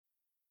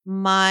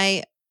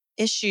my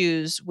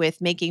issues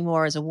with making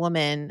more as a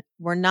woman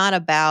were not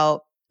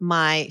about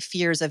my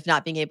fears of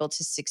not being able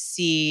to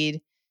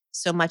succeed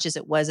so much as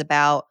it was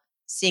about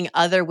seeing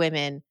other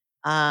women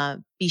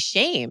be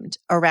shamed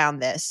around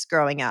this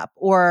growing up,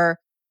 or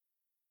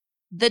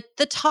the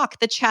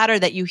chatter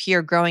that you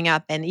hear growing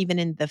up, and even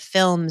in the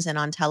films and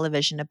on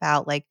television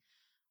about, like,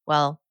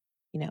 well,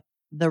 you know,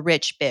 the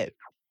rich bitch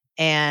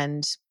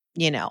and,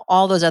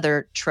 all those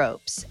other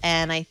tropes.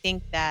 And I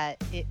think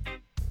that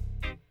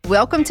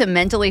Welcome to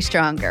Mentally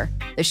Stronger,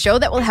 the show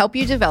that will help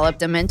you develop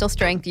the mental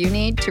strength you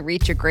need to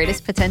reach your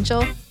greatest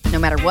potential, no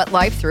matter what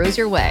life throws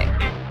your way.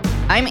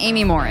 I'm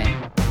Amy Morin,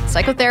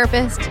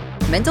 psychotherapist,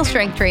 mental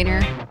strength trainer,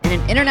 and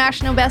an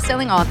international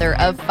best-selling author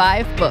of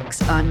 5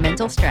 books on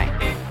mental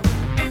strength.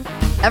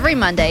 Every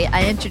Monday,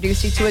 I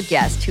introduce you to a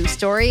guest whose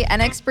story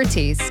and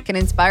expertise can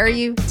inspire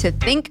you to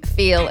think,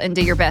 feel, and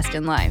do your best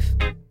in life.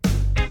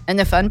 And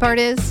the fun part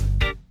is,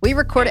 we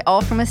record it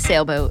all from a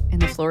sailboat in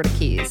the Florida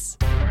Keys.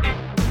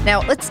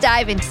 Now, let's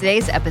dive into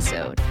today's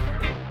episode.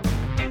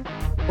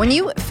 When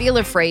you feel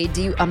afraid,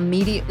 do you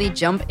immediately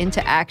jump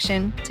into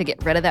action to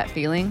get rid of that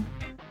feeling?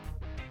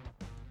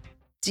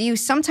 Do you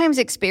sometimes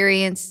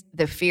experience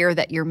the fear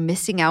that you're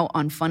missing out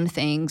on fun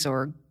things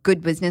or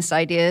good business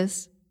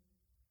ideas?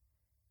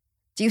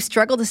 Do you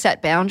struggle to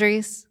set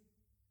boundaries?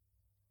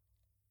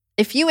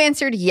 If you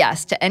answered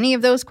yes to any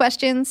of those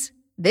questions,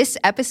 this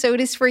episode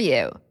is for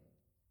you.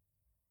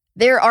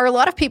 There are a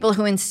lot of people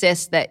who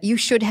insist that you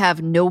should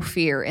have no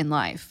fear in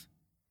life.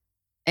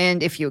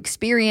 And if you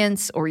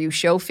experience or you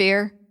show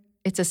fear,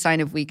 it's a sign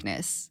of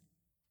weakness.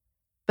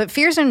 But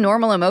fear is a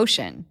normal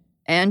emotion,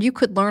 and you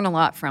could learn a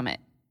lot from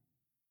it.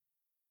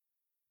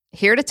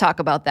 Here to talk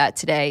about that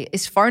today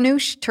is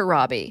Farnoosh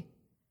Torabi.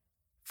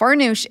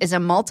 Farnoosh is a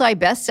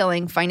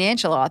multi-best-selling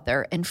financial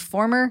author and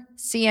former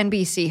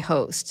CNBC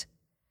host.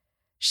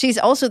 She's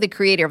also the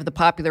creator of the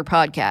popular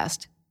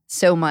podcast,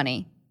 So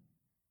Money.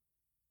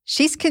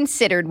 She's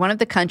considered one of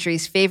the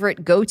country's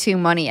favorite go-to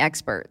money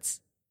experts.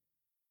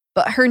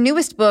 But her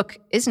newest book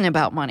isn't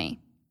about money.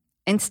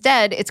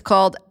 Instead, it's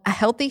called A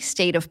Healthy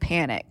State of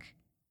Panic.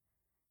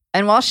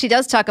 And while she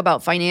does talk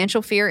about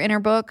financial fear in her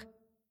book,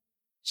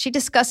 she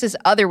discusses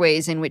other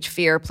ways in which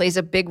fear plays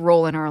a big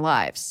role in our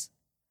lives.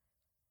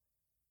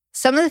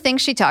 Some of the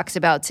things she talks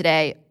about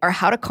today are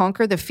how to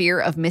conquer the fear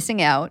of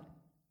missing out,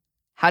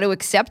 how to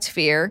accept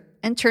fear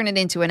and turn it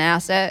into an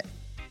asset,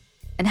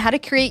 and how to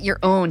create your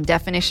own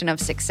definition of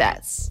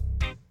success.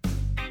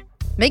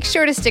 Make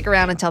sure to stick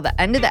around until the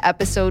end of the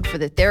episode for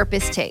the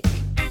therapist take.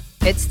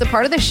 It's the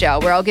part of the show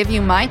where I'll give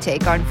you my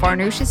take on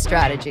Farnoosh's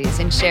strategies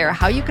and share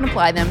how you can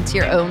apply them to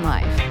your own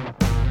life.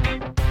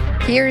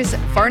 Here's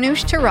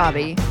Farnoosh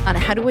Torabi on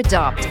how to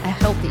adopt a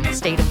healthy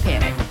state of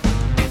panic.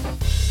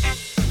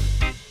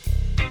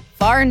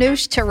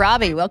 Farnoosh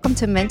Torabi, welcome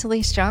to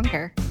Mentally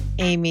Stronger.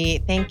 Amy,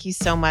 thank you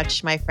so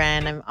much, my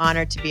friend. I'm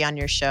honored to be on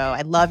your show.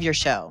 I love your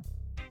show.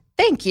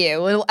 Thank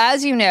you. Well,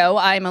 as you know,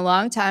 I'm a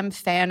longtime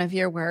fan of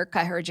your work.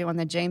 I heard you on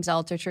the James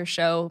Altucher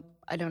show,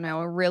 I don't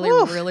know, a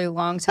really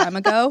long time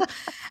ago.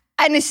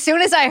 And as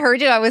soon as I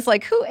heard you, I was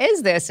like, who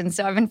is this? And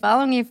so I've been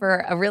following you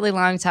for a really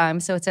long time.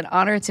 So it's an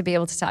honor to be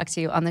able to talk to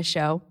you on the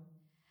show.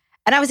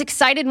 And I was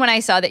excited when I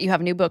saw that you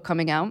have a new book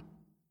coming out,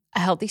 A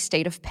Healthy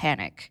State of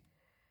Panic.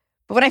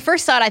 But when I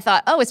first saw it, I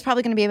thought, it's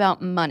probably going to be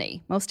about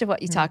money. Most of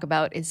what you talk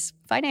about is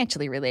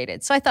financially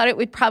related. So I thought it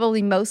would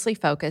probably mostly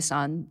focus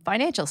on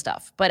financial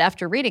stuff. But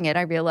after reading it,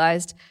 I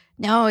realized,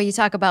 no, you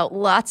talk about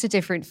lots of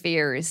different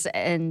fears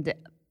and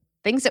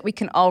things that we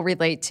can all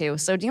relate to.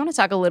 So do you want to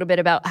talk a little bit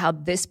about how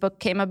this book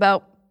came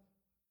about?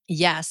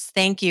 Yes,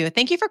 thank you.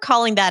 Thank you for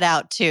calling that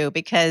out too,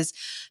 because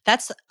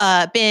that's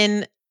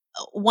been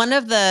one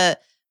of the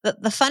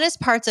funnest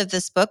parts of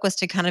this book was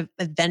to kind of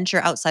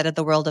venture outside of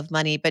the world of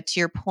money. But to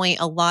your point,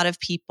 a lot of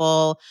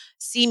people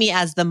see me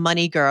as the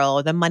money girl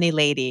or the money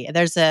lady.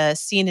 There's a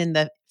scene in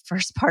the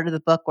first part of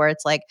the book where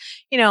it's like,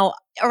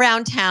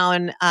 around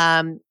town,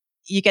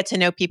 you get to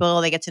know people,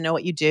 they get to know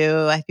what you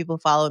do. I have people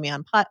follow me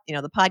on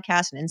the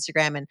podcast and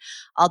Instagram, and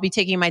I'll be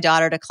taking my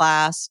daughter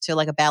to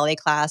like a ballet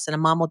class, and a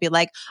mom will be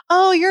like,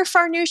 "Oh, you're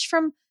Farnoosh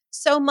from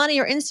So Money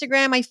or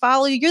Instagram. I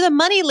follow you. You're the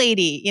money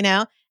lady,"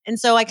 And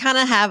so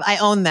I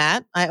own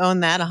that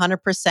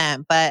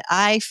 100%. But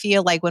I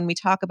feel like when we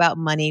talk about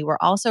money, we're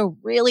also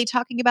really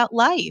talking about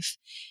life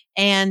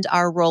and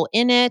our role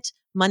in it.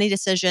 Money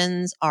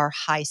decisions are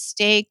high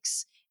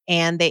stakes,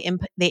 and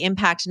they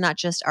impact not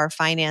just our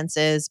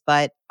finances,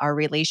 but our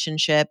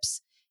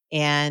relationships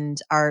and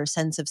our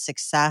sense of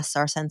success,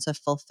 our sense of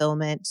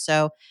fulfillment.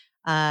 So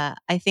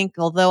I think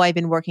although I've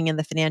been working in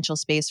the financial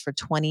space for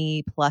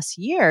 20 plus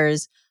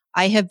years,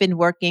 I have been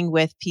working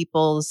with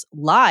people's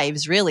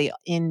lives really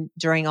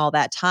during all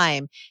that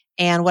time.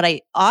 And what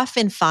I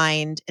often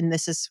find, and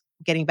this is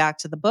getting back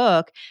to the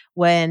book,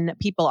 when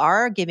people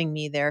are giving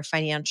me their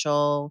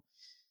financial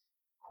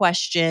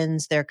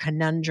questions, their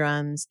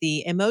conundrums,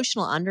 the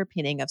emotional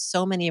underpinning of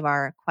so many of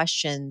our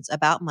questions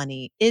about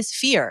money is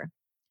fear.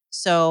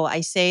 So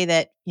I say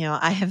that,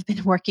 I have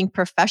been working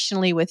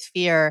professionally with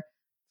fear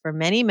for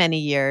many, many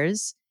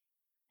years.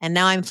 And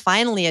now I'm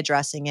finally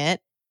addressing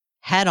it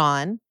head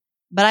on.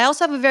 But I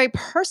also have a very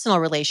personal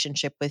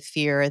relationship with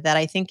fear that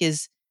I think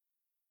is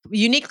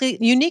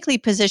uniquely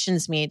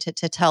positions me to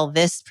tell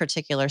this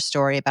particular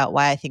story about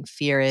why I think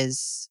fear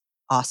is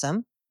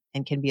awesome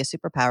and can be a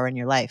superpower in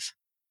your life.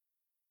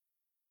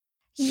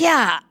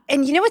 Yeah.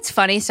 And you know what's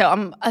funny? So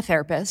I'm a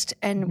therapist,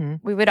 and Mm-hmm.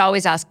 we would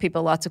always ask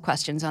people lots of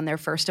questions on their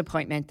first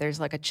appointment. There's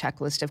like a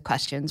checklist of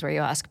questions where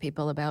you ask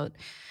people about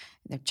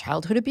their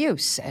childhood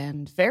abuse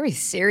and very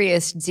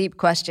serious, deep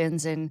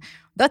questions and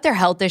what their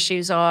health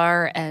issues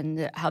are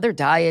and how their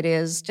diet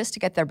is, just to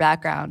get their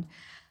background.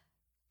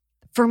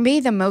 For me,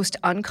 the most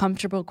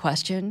uncomfortable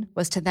question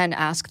was to then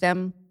ask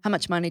them, how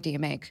much money do you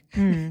make?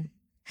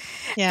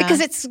 Yeah.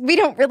 Because we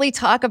don't really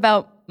talk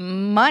about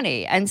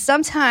money. And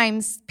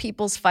sometimes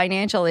people's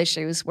financial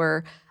issues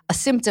were a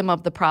symptom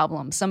of the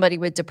problem. Somebody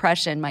with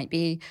depression might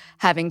be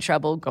having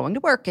trouble going to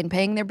work and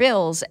paying their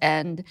bills,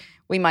 and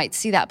we might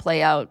see that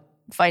play out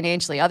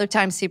financially. Other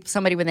times,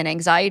 somebody with an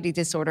anxiety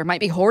disorder might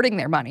be hoarding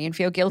their money and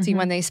feel guilty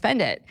when they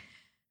spend it.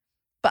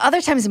 But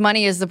other times,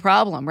 money is the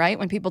problem, right?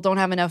 When people don't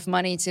have enough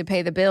money to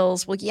pay the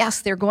bills, well,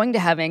 yes, they're going to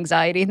have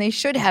anxiety, and they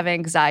should have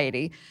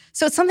anxiety.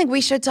 So it's something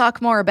we should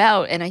talk more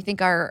about. And I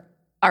think our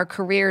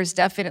careers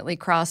definitely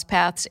cross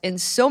paths in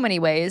so many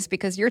ways,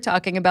 because you're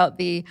talking about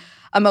the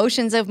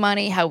emotions of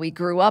money, how we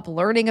grew up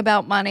learning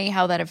about money,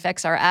 how that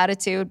affects our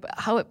attitude,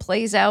 how it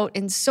plays out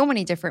in so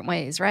many different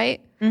ways,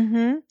 right?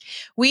 Mm-hmm.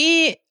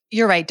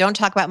 You're right. Don't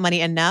talk about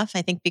money enough.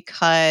 I think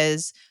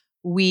because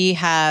we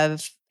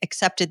have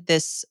accepted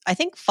this, I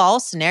think,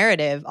 false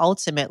narrative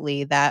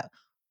ultimately that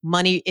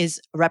money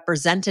is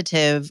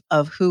representative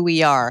of who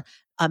we are.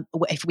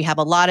 If we have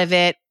a lot of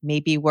it,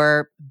 maybe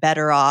we're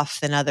better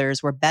off than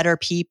others. We're better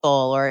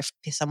people. Or if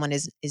someone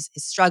is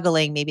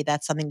struggling, maybe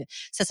that's something that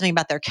says something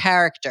about their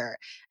character.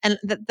 And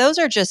those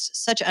are just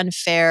such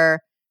unfair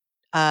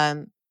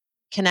um,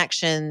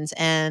 connections.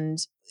 And,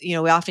 we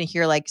often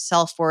hear like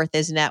self-worth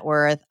is net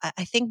worth.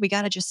 I think we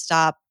got to just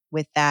stop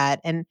with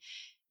that. And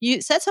you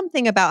said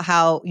something about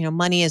how,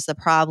 money is the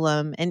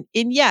problem. And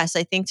yes,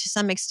 I think to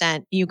some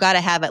extent you got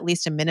to have at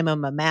least a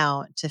minimum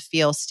amount to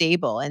feel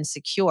stable and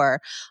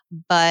secure.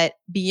 But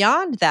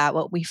beyond that,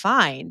 what we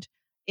find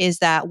is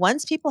that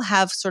once people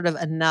have sort of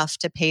enough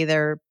to pay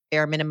their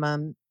bare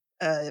minimum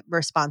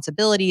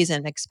responsibilities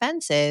and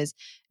expenses,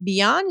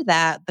 beyond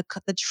that,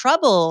 the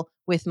trouble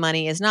with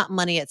money is not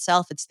money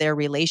itself, it's their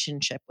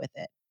relationship with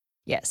it.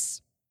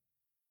 Yes.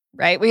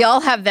 Right? We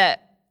all have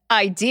that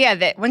idea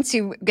that once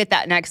you get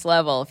that next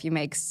level, if you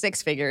make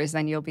six figures,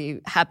 then you'll be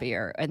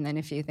happier. And then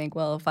if you think,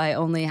 well, if I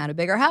only had a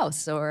bigger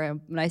house or a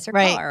nicer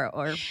Right. car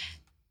or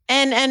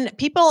And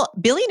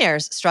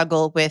billionaires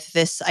struggle with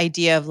this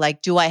idea of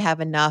like, do I have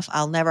enough?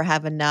 I'll never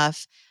have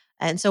enough.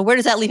 And so where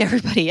does that leave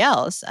everybody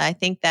else? I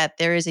think that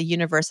there is a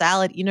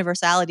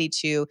universality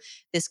to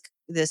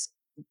this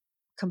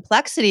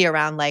complexity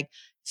around like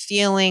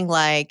feeling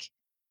like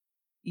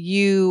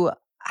you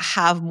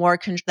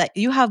that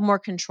you have more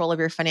control of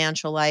your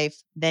financial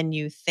life than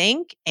you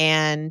think,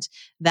 and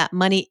that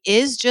money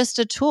is just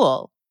a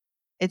tool.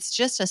 It's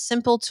just a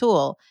simple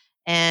tool,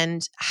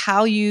 and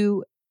how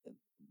you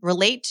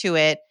relate to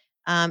it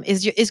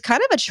is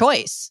kind of a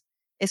choice.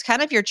 It's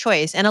kind of your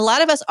choice. And a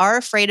lot of us are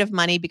afraid of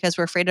money because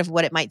we're afraid of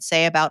what it might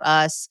say about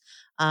us.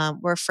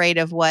 We're afraid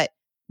of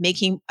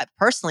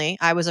personally,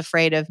 I was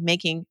afraid of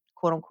making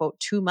quote unquote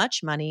too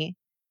much money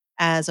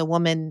as a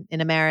woman in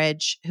a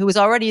marriage who was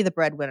already the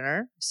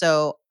breadwinner.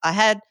 So I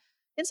had,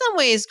 in some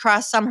ways,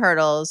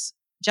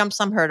 jumped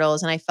some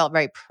hurdles, and I felt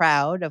very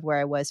proud of where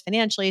I was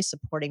financially,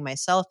 supporting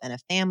myself and a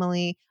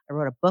family. I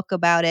wrote a book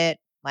about it.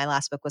 My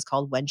last book was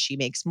called When She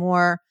Makes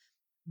More.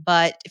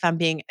 But if I'm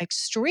being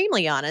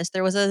extremely honest,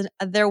 there was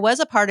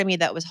a part of me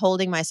that was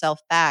holding myself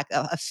back,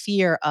 a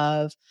fear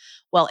of,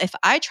 well, if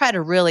I try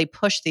to really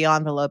push the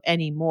envelope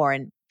anymore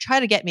and try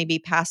to get maybe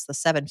past the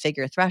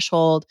 7-figure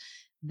threshold,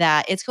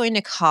 that it's going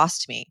to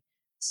cost me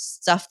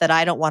stuff that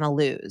I don't want to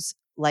lose,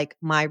 like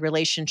my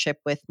relationship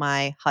with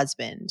my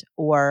husband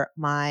or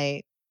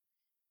my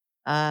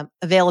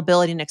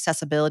availability and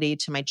accessibility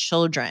to my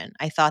children.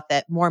 I thought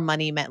that more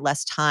money meant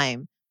less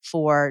time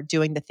for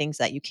doing the things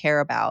that you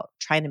care about.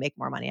 Trying to make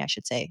more money, I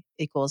should say,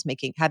 equals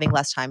having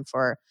less time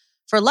for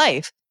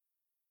life.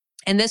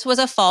 And this was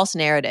a false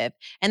narrative.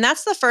 And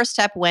that's the first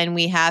step when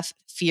we have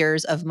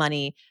fears of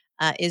money,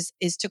 is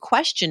to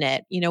question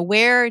it.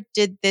 Where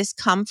did this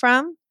come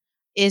from?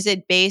 Is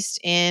it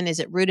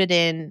rooted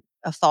in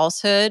a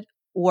falsehood,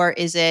 or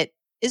is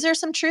there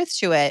some truth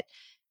to it?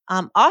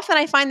 Often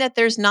I find that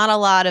there's not a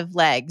lot of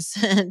legs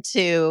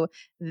to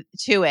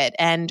it.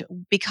 And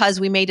because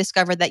we may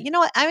discover that,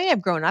 what, I may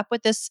have grown up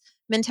with this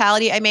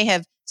mentality. I may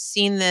have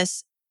seen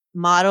this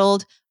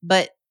modeled,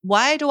 but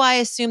why do I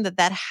assume that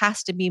that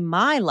has to be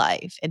my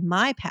life and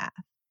my path?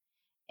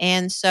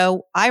 And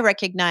so I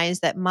recognize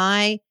that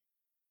my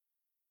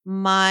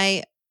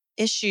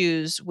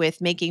issues with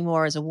making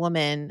more as a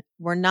woman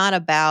were not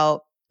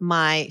about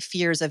my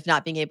fears of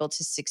not being able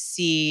to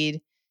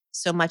succeed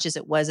so much as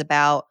it was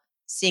about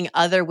seeing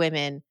other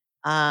women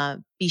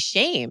be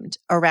shamed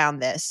around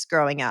this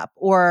growing up,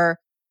 or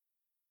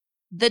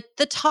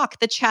the talk,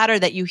 the chatter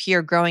that you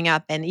hear growing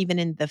up and even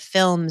in the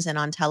films and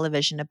on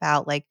television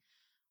about like,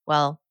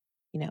 well,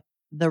 you know,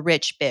 the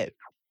rich bitch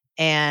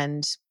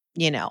and,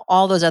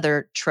 all those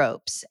other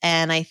tropes.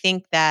 And I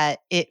think that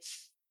it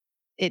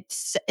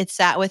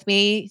sat with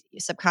me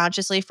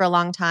subconsciously for a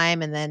long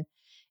time. And then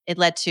it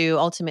led to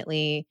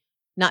ultimately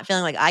not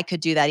feeling like I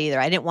could do that either.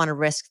 I didn't want to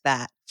risk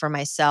that for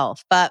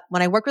myself. But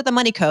when I worked with a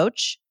money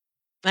coach,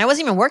 and I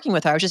wasn't even working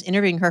with her. I was just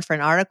interviewing her for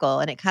an article,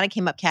 and it kind of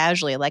came up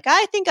casually, like,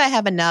 I think I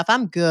have enough.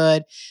 I'm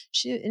good.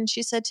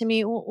 She said to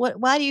me, well,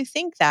 why do you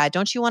think that?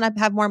 Don't you want to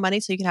have more money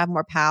so you can have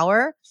more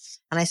power?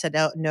 And I said,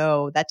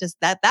 no,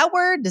 that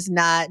word does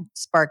not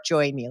spark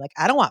joy in me. Like,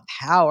 I don't want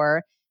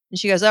power. And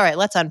she goes, all right,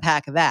 let's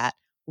unpack that.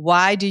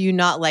 Why do you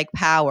not like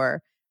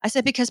power? I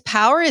said, because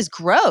power is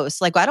gross.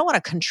 Like, I don't want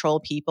to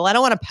control people. I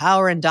don't want to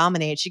power and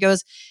dominate. She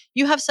goes,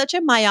 you have such a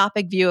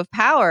myopic view of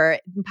power.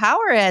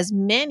 Power has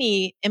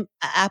many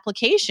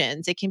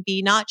applications. It can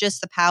be not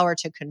just the power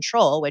to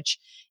control, which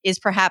is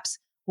perhaps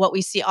what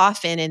we see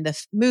often in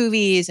the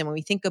movies. And when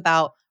we think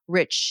about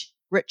rich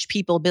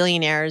people,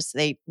 billionaires,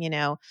 they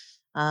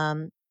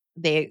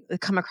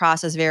come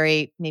across as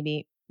very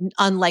maybe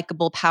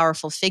unlikable,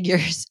 powerful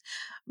figures.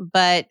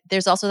 But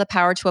there's also the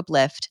power to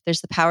uplift.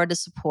 There's the power to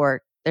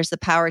support. There's the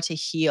power to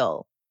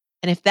heal.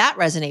 And if that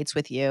resonates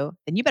with you,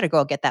 then you better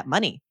go get that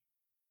money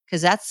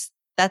because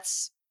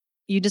that's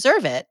you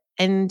deserve it.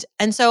 And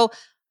so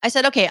I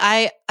said, okay,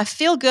 I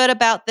feel good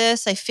about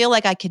this. I feel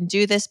like I can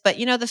do this. But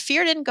the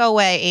fear didn't go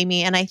away,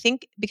 Amy. And I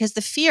think because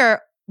the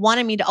fear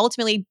wanted me to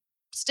ultimately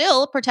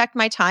still protect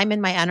my time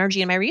and my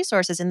energy and my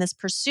resources in this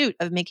pursuit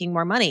of making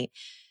more money.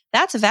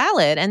 That's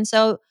valid. And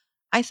so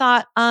I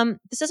thought,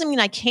 this doesn't mean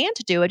I can't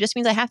do it. It just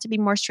means I have to be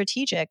more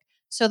strategic.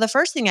 So the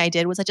first thing I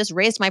did was I just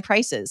raised my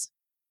prices.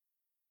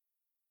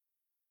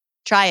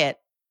 Try it.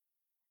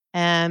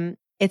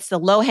 It's the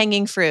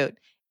low-hanging fruit.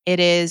 It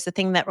is the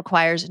thing that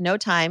requires no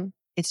time.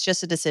 It's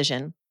just a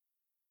decision.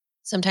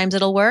 Sometimes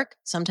it'll work.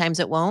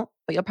 Sometimes it won't,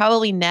 but you'll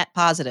probably net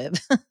positive.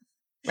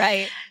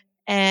 Right.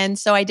 And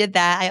so I did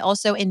that. I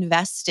also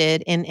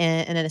invested in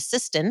an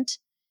assistant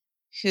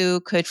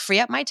who could free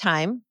up my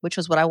time, which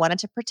was what I wanted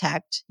to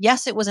protect.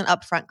 Yes, it was an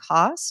upfront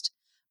cost,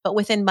 but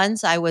within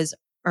months I was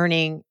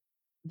earning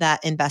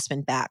that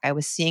investment back. I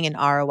was seeing an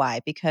ROI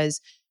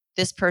because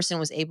this person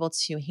was able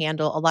to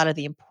handle a lot of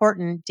the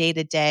important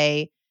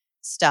day-to-day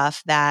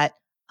stuff that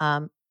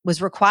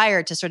was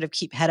required to sort of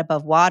keep head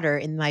above water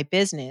in my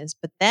business.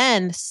 But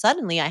then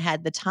suddenly I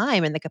had the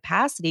time and the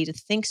capacity to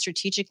think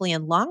strategically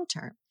and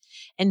long-term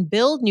and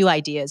build new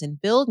ideas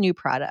and build new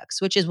products,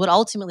 which is what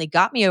ultimately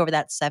got me over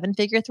that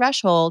 7-figure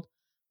threshold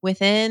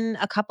within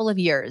a couple of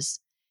years.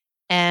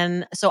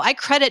 And so I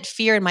credit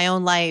fear in my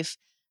own life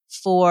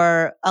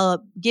for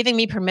giving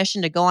me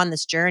permission to go on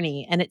this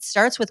journey. And it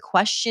starts with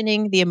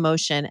questioning the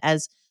emotion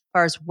as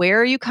far as where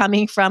are you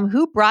coming from?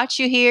 Who brought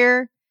you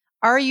here?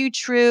 Are you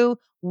true?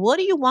 What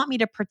do you want me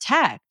to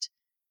protect?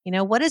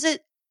 What is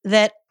it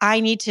that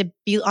I need to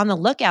be on the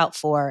lookout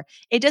for?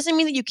 It doesn't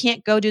mean that you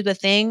can't go do the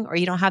thing or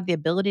you don't have the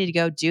ability to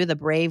go do the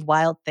brave,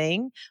 wild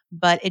thing,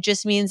 but it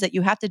just means that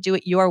you have to do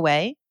it your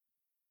way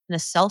in a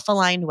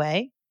self-aligned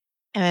way.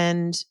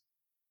 And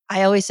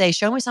I always say,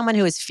 show me someone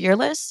who is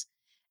fearless,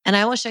 and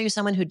I will show you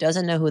someone who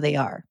doesn't know who they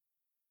are.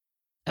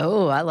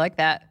 Oh, I like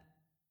that.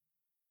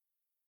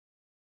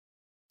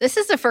 This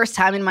is the first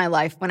time in my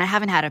life when I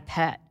haven't had a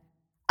pet.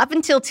 Up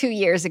until 2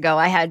 years ago,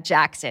 I had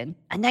Jackson,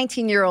 a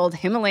 19-year-old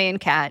Himalayan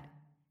cat,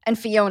 and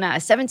Fiona, a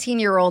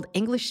 17-year-old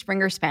English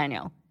Springer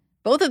Spaniel.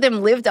 Both of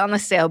them lived on the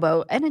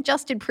sailboat and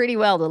adjusted pretty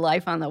well to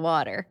life on the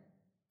water.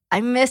 I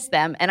miss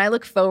them, and I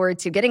look forward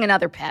to getting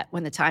another pet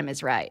when the time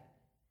is right.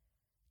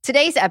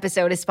 Today's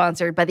episode is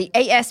sponsored by the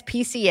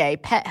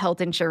ASPCA Pet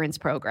Health Insurance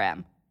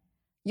Program.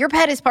 Your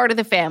pet is part of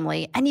the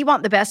family, and you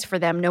want the best for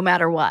them no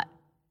matter what.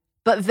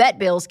 But vet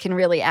bills can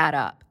really add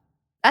up.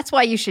 That's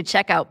why you should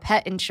check out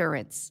pet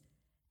insurance.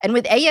 And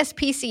with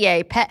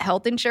ASPCA Pet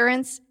Health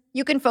Insurance,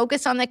 you can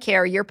focus on the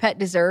care your pet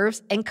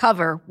deserves and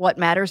cover what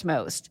matters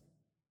most.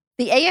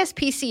 The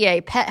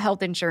ASPCA Pet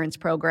Health Insurance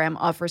Program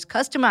offers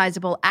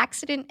customizable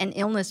accident and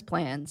illness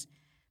plans,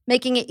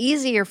 making it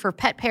easier for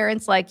pet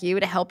parents like you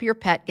to help your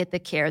pet get the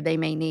care they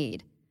may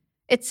need.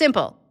 It's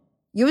simple.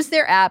 Use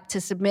their app to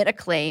submit a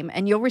claim,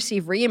 and you'll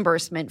receive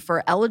reimbursement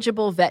for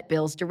eligible vet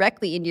bills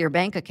directly into your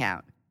bank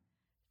account.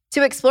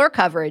 To explore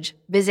coverage,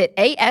 visit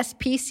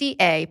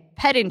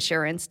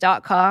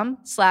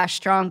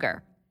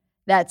aspcapetinsurance.com/stronger.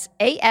 That's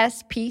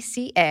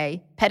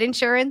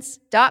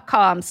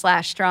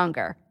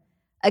aspcapetinsurance.com/stronger.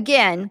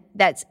 Again,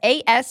 that's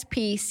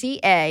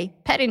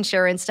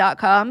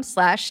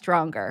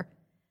aspcapetinsurance.com/stronger.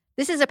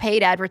 This is a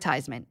paid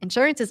advertisement.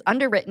 Insurance is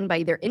underwritten by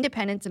either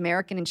Independence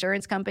American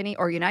Insurance Company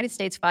or United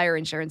States Fire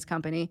Insurance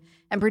Company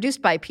and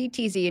produced by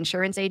PTZ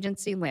Insurance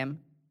Agency, LIM.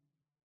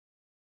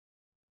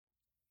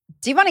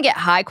 Do you want to get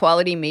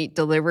high-quality meat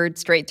delivered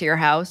straight to your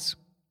house?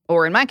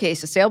 Or in my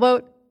case, a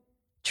sailboat?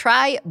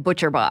 Try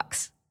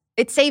ButcherBox.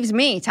 It saves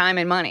me time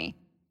and money.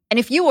 And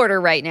if you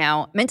order right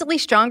now, Mentally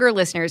Stronger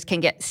listeners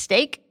can get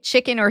steak,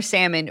 chicken, or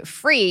salmon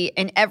free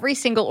in every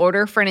single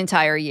order for an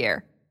entire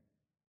year.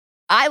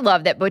 I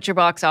love that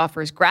ButcherBox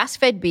offers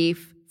grass-fed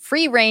beef,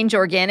 free-range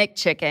organic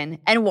chicken,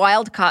 and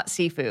wild-caught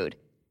seafood.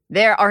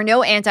 There are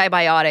no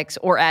antibiotics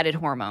or added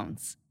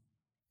hormones.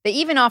 They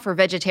even offer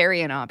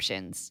vegetarian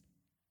options.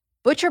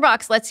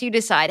 ButcherBox lets you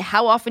decide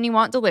how often you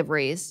want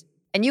deliveries,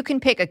 and you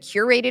can pick a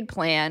curated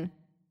plan,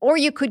 or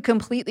you could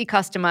completely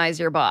customize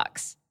your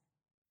box.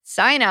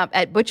 Sign up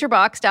at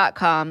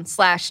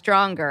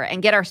butcherbox.com/stronger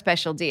and get our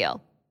special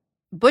deal.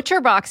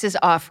 ButcherBox is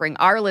offering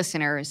our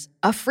listeners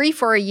a free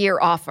for a year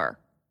offer,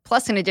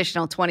 plus an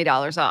additional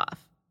 $20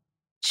 off.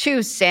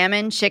 Choose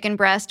salmon, chicken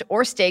breast,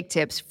 or steak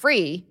tips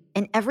free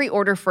in every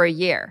order for a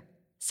year.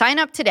 Sign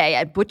up today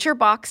at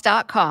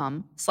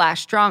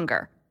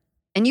butcherbox.com/stronger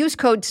and use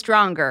code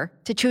STRONGER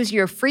to choose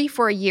your free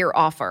for a year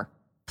offer.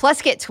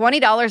 Plus, get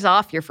 $20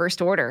 off your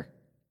first order.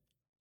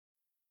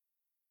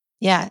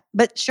 Yeah,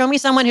 but show me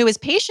someone who is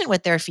patient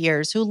with their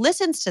fears, who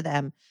listens to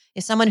them,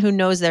 is someone who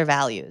knows their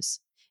values,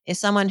 is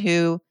someone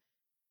who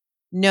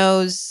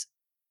knows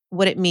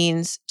what it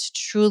means to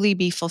truly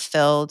be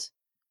fulfilled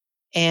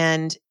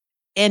and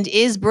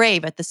is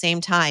brave at the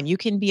same time. You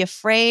can be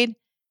afraid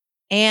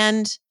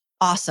and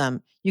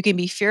awesome. You can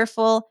be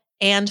fearful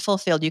and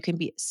fulfilled. You can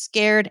be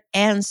scared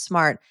and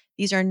smart.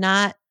 These are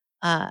not,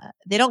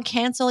 they don't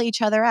cancel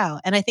each other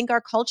out. And I think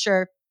our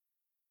culture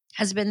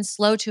has been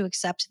slow to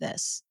accept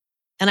this.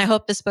 And I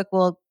hope this book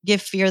will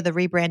give fear the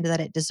rebrand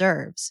that it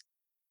deserves.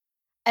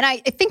 And I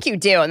think you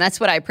do. And that's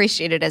what I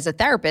appreciated as a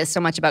therapist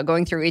so much about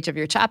going through each of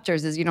your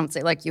chapters is you don't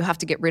say like you have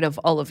to get rid of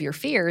all of your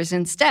fears.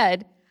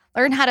 Instead,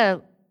 learn how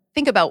to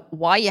think about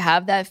why you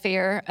have that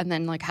fear and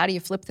then like how do you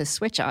flip the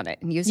switch on it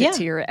and use it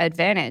to your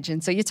advantage.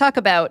 And so you talk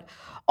about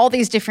all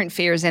these different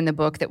fears in the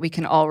book that we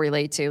can all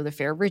relate to, the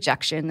fear of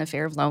rejection, the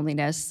fear of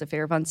loneliness, the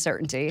fear of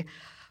uncertainty.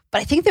 But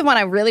I think the one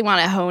I really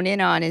want to hone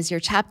in on is your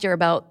chapter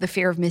about the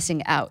fear of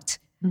missing out.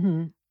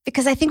 Mm-hmm.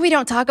 Because I think we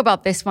don't talk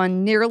about this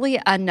one nearly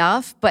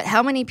enough, but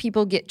how many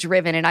people get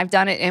driven, and I've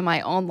done it in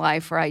my own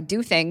life where I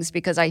do things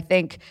because I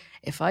think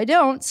if I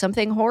don't,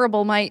 something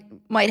horrible might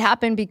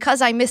happen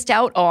because I missed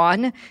out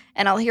on,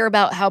 and I'll hear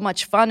about how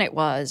much fun it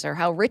was or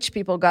how rich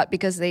people got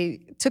because they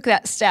took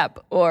that step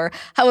or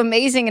how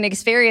amazing an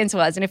experience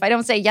was. And if I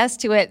don't say yes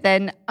to it,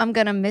 then I'm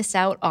going to miss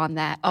out on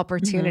that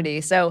opportunity.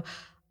 Mm-hmm. So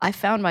I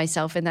found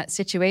myself in that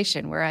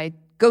situation where I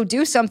go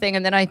do something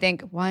and then I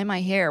think, why am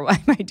I here? Why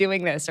am I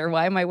doing this? Or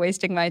why am I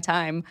wasting my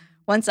time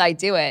once I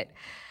do it?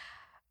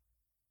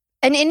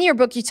 And in your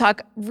book, you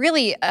talk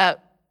really,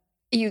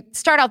 you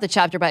start out the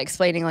chapter by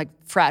explaining like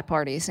frat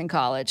parties in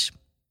college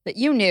that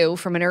you knew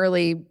from an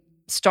early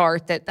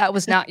start that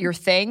was not your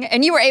thing.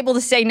 And you were able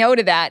to say no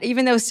to that,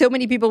 even though so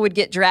many people would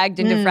get dragged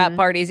into frat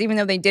parties, even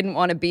though they didn't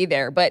want to be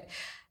there. But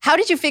how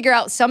did you figure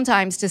out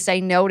sometimes to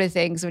say no to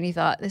things when you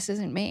thought, this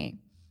isn't me?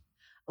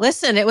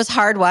 Listen, it was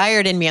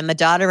hardwired in me. I'm the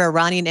daughter of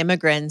Iranian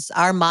immigrants.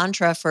 Our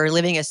mantra for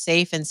living a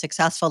safe and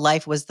successful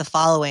life was the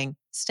following: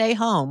 stay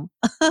home.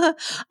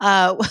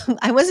 I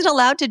wasn't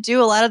allowed to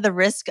do a lot of the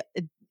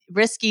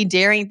risky,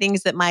 daring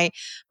things that my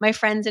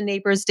friends and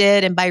neighbors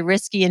did. And by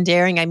risky and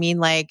daring, I mean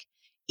like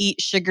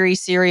eat sugary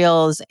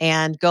cereals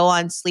and go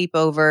on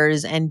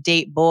sleepovers and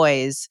date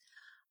boys.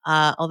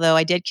 Although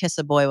I did kiss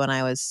a boy when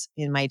I was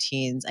in my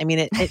teens. I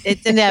mean,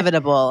 it's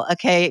inevitable.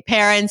 Okay,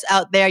 parents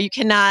out there, you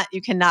cannot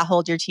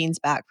hold your teens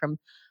back from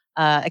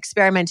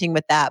experimenting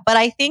with that. But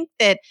I think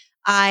that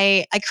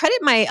I credit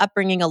my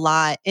upbringing a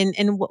lot.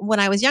 When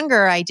I was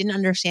younger, I didn't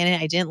understand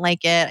it. I didn't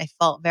like it. I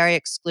felt very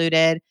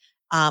excluded.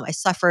 I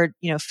suffered,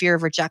 fear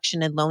of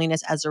rejection and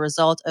loneliness as a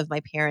result of my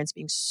parents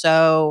being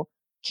so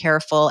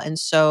careful and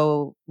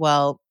so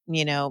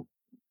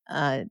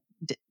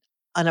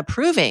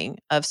unapproving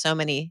of so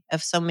many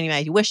of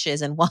my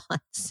wishes and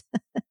wants.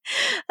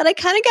 And I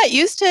kind of got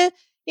used to,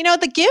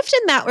 the gift in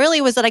that really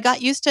was that I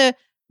got used to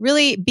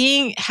really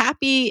being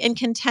happy and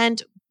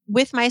content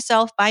with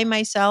myself, by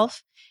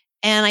myself.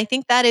 And I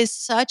think that is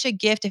such a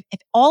gift. If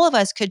all of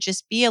us could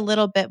just be a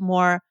little bit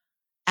more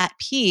at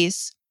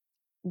peace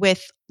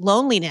with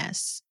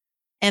loneliness.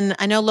 And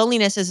I know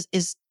loneliness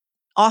is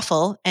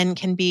awful and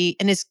can be,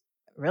 and is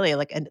really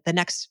like the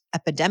next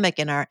epidemic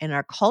in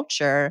our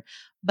culture.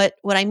 But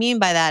what I mean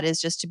by that is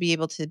just to be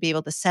able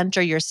to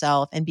center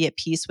yourself and be at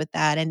peace with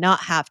that and not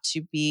have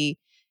to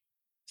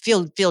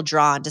feel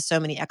drawn to so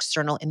many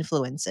external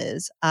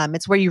influences.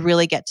 It's where you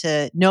really get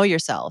to know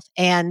yourself.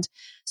 And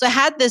so I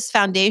had this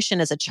foundation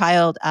as a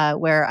child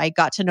where I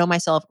got to know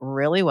myself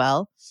really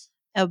well.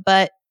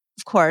 But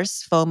of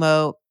course,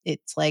 FOMO,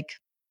 it's like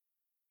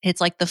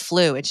the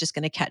flu. It's just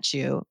going to catch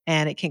you.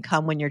 And it can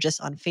come when you're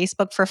just on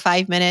Facebook for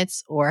 5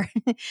 minutes or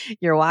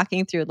you're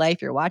walking through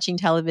life, you're watching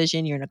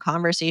television, you're in a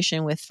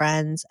conversation with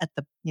friends at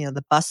the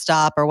bus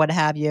stop or what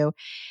have you.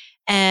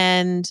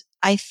 And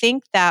I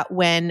think that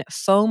when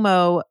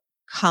FOMO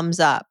comes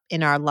up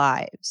in our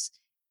lives,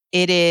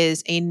 it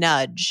is a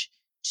nudge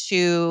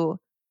to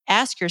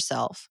ask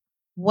yourself,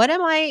 what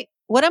am I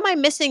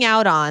missing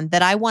out on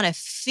that I want to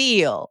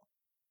feel?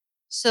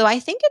 So I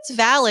think it's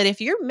valid if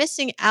you're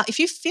missing out, if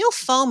you feel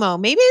FOMO,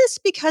 maybe it's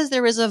because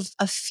there is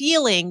a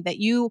feeling that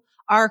you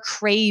are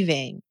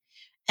craving.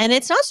 And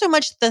it's not so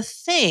much the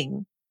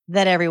thing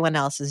that everyone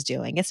else is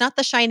doing. It's not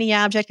the shiny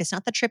object. It's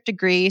not the trip to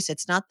Greece.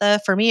 It's not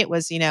for me, it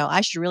was,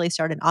 I should really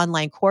start an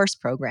online course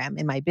program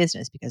in my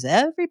business because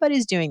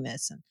everybody's doing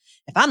this. And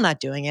if I'm not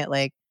doing it,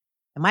 like,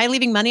 am I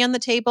leaving money on the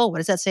table? What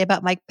does that say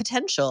about my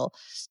potential?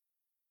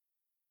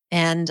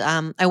 And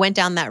I went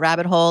down that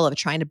rabbit hole of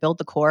trying to build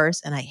the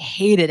course and I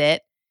hated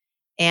it.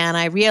 And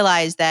I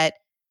realized that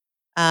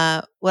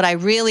what I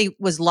really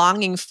was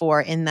longing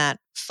for in that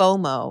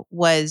FOMO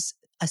was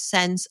a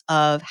sense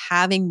of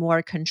having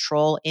more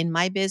control in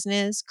my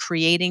business,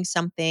 creating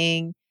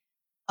something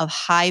of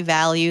high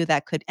value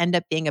that could end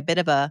up being a bit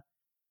of a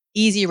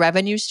easy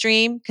revenue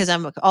stream because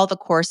I'm all the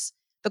courses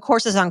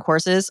on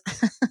courses,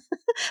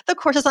 the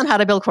courses on how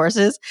to build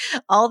courses.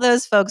 All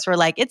those folks were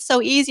like, it's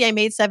so easy. I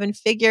made 7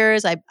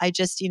 figures. I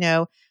just,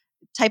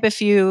 type a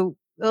few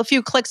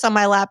clicks on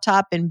my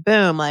laptop and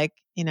boom, like,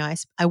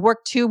 I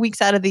work 2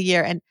 weeks out of the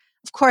year. And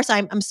of course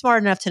I'm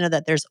smart enough to know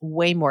that there's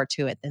way more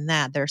to it than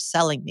that. They're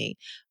selling me.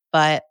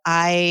 But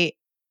I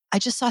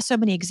just saw so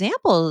many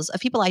examples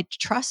of people I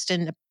trust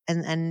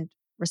and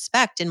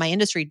respect in my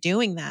industry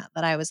doing that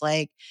I was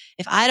like,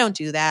 if I don't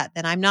do that,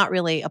 then I'm not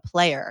really a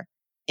player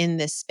in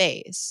this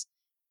space.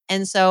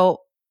 And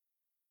so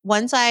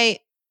once I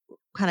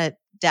kind of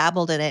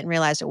dabbled in it and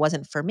realized it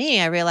wasn't for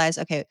me, I realized,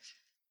 okay,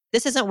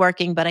 this isn't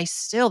working, but the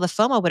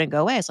FOMO wouldn't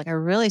go away. It's like, I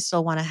really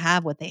still want to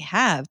have what they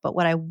have. But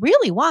what I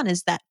really want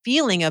is that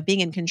feeling of being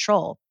in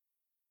control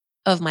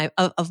of more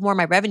of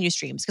my revenue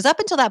streams. Because up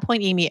until that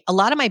point, Amy, a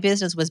lot of my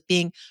business was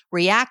being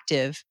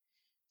reactive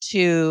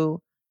to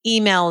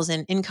emails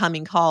and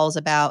incoming calls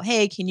about,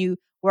 hey, can you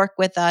work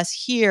with us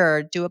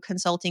here, do a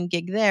consulting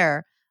gig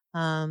there?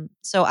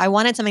 So I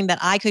wanted something that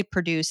I could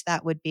produce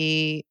that would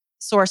be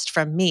sourced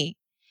from me.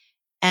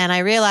 And I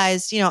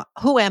realized,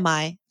 who am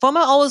I?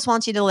 FOMO always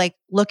wants you to like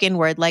look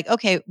inward, like,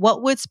 okay,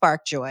 what would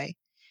spark joy?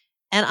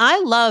 And I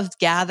loved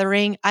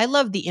gathering. I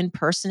loved the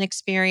in-person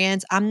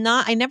experience.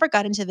 I never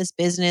got into this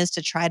business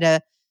to try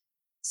to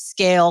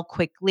scale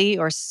quickly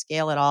or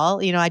scale at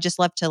all. I just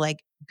love to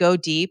like go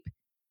deep,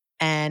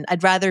 and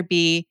I'd rather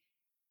be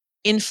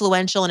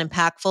influential and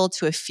impactful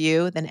to a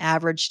few than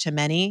average to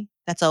many.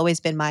 That's always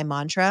been my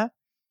mantra.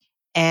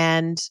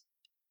 And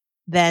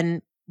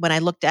then when I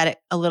looked at it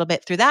a little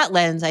bit through that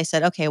lens, I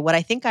said, okay, what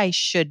I think I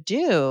should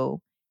do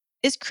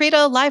is create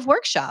a live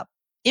workshop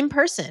in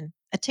person,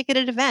 a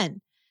ticketed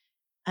event.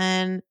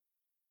 And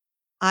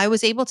I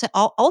was able to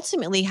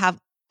ultimately have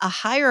a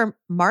higher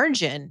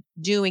margin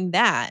doing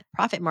that,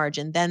 profit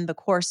margin, than the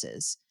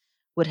courses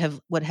would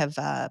have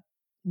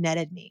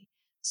netted me.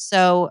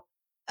 So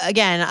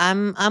again,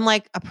 I'm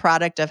like a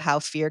product of how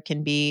fear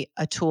can be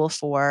a tool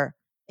for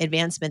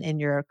advancement in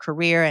your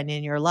career and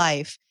in your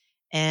life.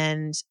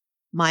 And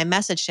my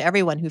message to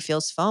everyone who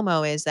feels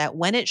FOMO is that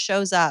when it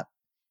shows up,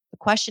 the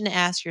question to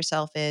ask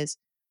yourself is,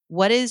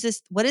 what is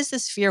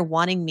this fear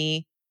wanting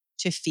me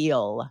to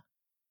feel?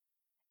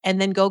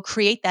 And then go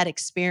create that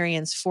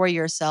experience for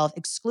yourself,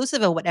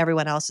 exclusive of what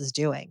everyone else is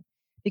doing.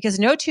 Because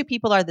no two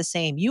people are the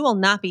same. You will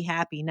not be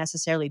happy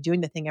necessarily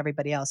doing the thing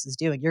everybody else is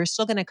doing. You're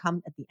still going to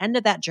come at the end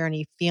of that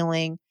journey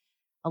feeling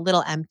a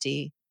little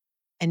empty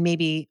and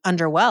maybe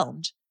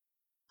underwhelmed.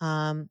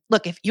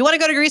 Look, if you want to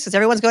go to Greece because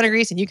everyone's going to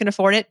Greece and you can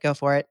afford it, go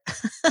for it.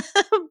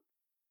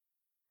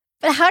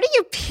 But how do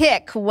you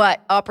pick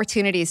what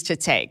opportunities to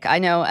take? I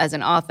know as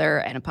an author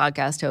and a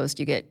podcast host,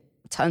 you get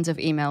tons of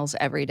emails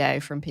every day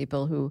from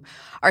people who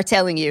are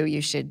telling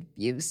you should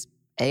use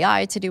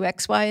AI to do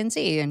X, Y, and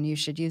Z, and you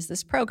should use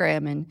this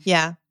program. And,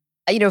 yeah,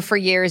 for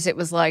years it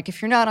was like,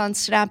 if you're not on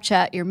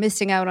Snapchat, you're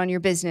missing out on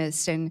your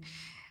business. And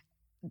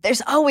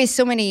there's always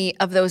so many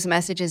of those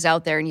messages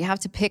out there, and you have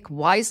to pick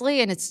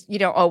wisely, and you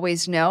don't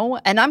always know.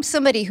 And I'm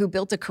somebody who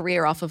built a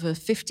career off of a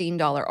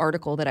 $15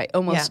 article that I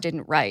almost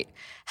didn't write.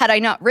 Had I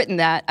not written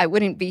that, I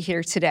wouldn't be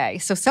here today.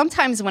 So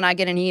sometimes when I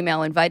get an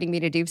email inviting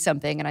me to do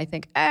something and I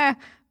think, I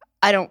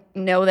don't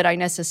know that I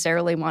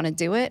necessarily want to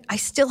do it, I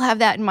still have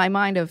that in my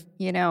mind of,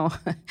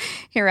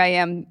 here I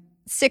am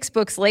 6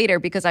 books later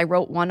because I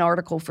wrote one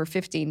article for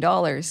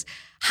 $15.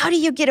 How do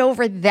you get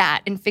over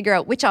that and figure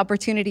out which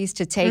opportunities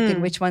to take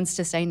and which ones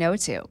to say no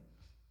to?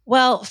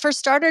 Well, for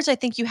starters, I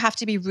think you have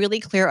to be really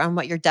clear on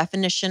what your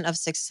definition of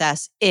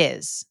success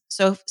is.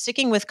 So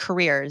sticking with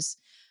careers,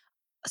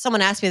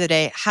 someone asked me the other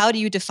day, how do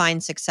you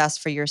define success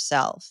for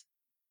yourself?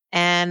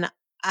 And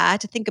I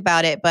had to think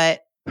about it,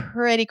 but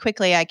pretty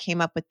quickly I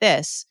came up with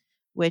this,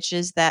 which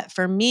is that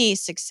for me,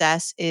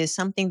 success is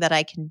something that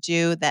I can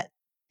do that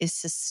is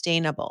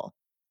sustainable,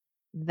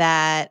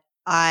 that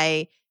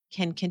I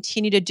can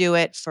continue to do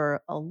it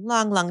for a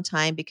long, long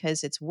time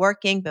because it's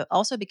working, but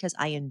also because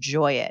I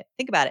enjoy it.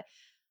 Think about it.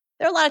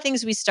 There are a lot of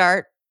things we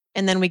start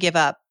and then we give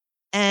up.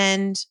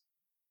 And,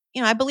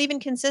 I believe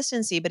in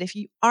consistency, but if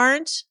you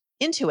aren't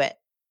into it,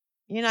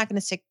 you're not going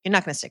to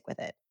stick with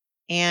it.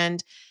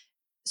 And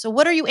so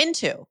what are you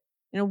into?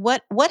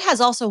 What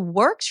has also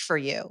worked for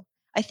you?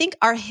 I think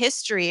our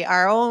history,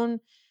 our own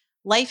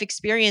life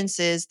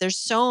experiences, there's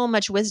so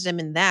much wisdom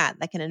in that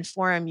can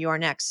inform your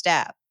next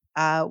step.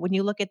 When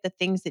you look at the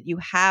things that you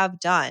have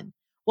done,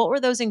 what were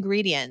those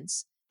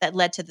ingredients that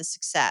led to the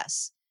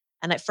success?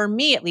 And for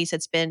me, at least,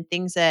 it's been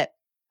things that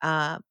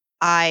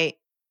I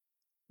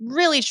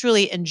really,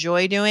 truly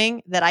enjoy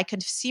doing that I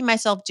could see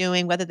myself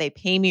doing, whether they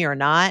pay me or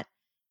not.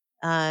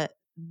 Uh,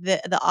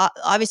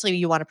 obviously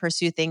you want to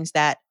pursue things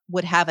that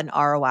would have an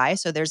ROI.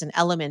 So there's an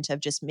element of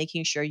just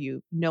making sure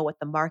you know what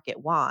the market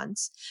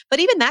wants. But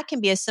even that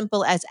can be as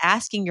simple as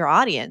asking your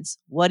audience,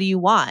 what do you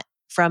want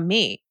from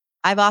me?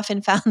 I've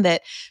often found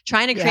that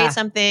trying to create Yeah.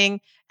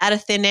 something out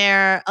of thin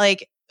air,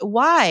 like,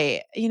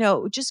 why?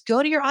 Just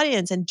go to your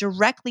audience and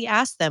directly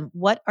ask them,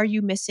 what are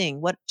you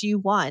missing? What do you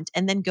want?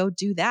 And then go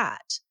do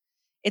that.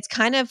 It's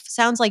kind of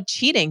sounds like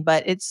cheating,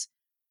 but it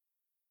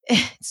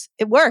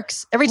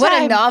works every What a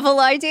time. novel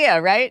idea,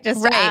 right?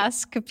 Just to Right.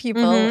 ask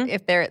people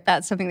if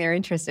that's something they're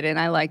interested in.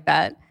 I like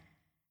that.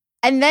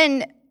 And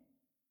then,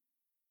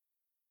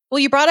 Well,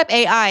 you brought up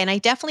AI, and I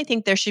definitely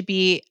think there should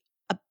be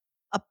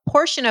a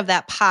portion of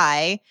that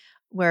pie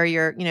where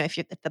if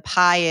the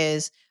pie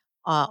is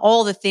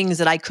all the things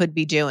that I could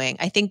be doing,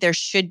 I think there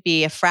should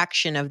be a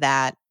fraction of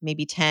that,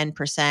 maybe 10%,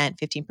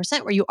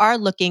 15%, where you are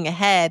looking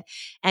ahead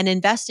and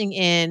investing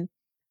in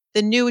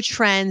the new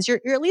trends. You're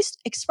at least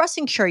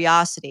expressing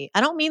curiosity.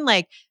 I don't mean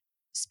like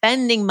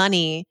spending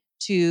money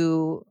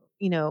to,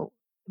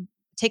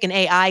 take an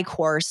AI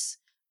course.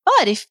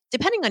 But if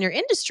depending on your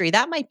industry,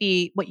 that might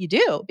be what you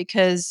do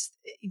because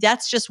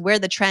that's just where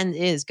the trend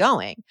is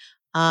going.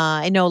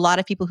 I know a lot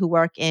of people who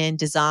work in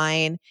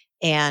design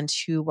and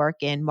who work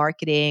in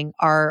marketing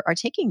are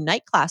taking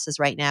night classes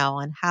right now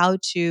on how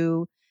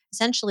to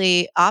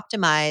essentially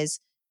optimize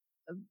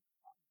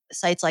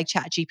sites like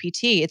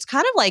ChatGPT. It's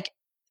kind of like,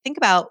 think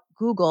about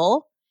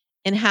Google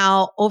and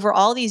how over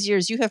all these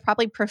years you have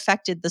probably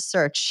perfected the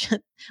search.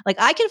 Like,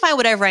 I can find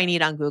whatever I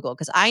need on Google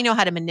because I know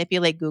how to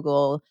manipulate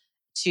Google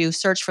to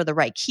search for the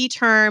right key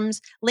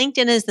terms.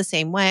 LinkedIn is the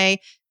same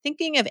way.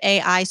 Thinking of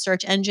AI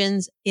search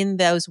engines in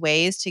those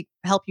ways to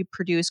help you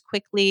produce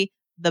quickly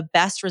the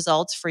best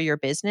results for your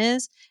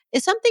business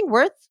is something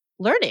worth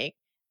learning.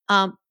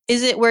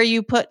 Is it where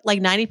you put like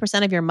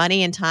 90% of your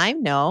money and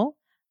time? No.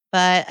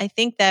 But I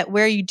think that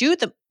where you do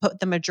put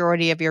the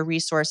majority of your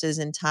resources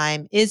and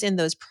time is in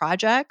those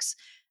projects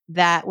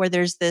where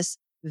there's this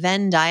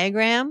Venn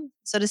diagram,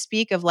 so to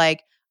speak, of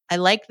like, I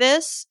like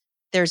this,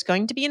 there's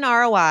going to be an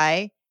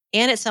ROI,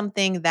 and it's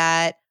something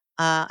that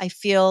I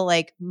feel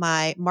like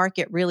my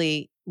market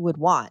really would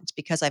want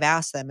because I've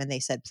asked them and they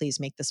said, please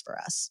make this for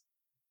us.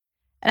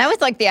 and I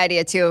always like the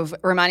idea too of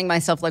reminding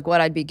myself like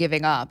what I'd be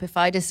giving up. If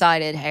I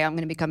decided, hey, I'm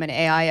going to become an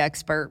AI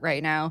expert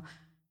right now,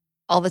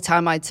 all the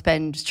time I'd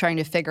spend trying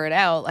to figure it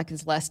out, like,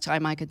 is less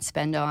time I could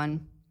spend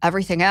on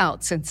everything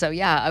else. And so,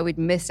 yeah, I would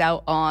miss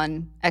out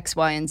on X,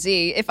 Y, and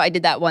Z if I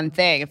did that one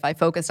thing. If I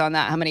focus on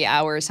that, how many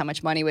hours, how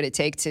much money would it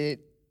take to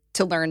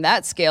learn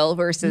that skill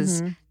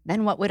versus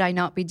then what would I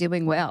not be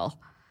doing well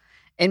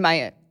in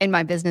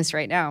my business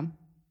right now?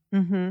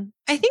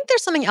 I think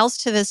there's something else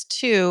to this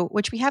too,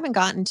 which we haven't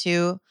gotten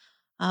to,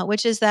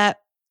 which is that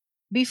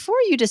before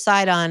you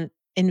decide on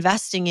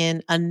investing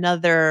in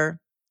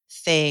another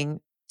thing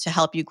to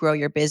help you grow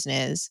your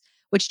business,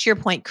 which to your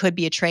point could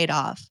be a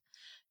trade-off,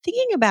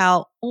 thinking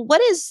about, well,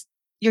 what is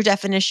your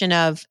definition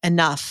of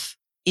enough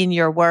in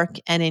your work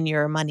and in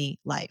your money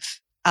life?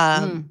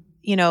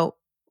 You know,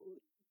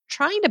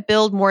 trying to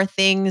build more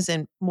things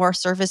and more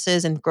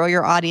services and grow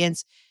your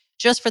audience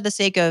just for the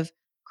sake of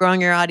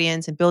growing your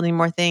audience and building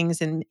more things.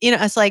 And,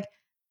 it's like,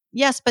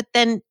 yes, but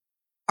then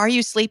are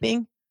you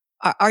sleeping?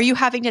 Are you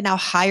having to now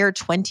hire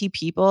 20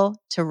 people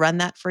to run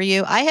that for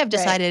you? I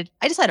decided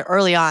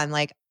early on,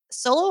 like,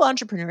 solo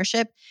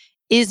entrepreneurship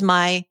is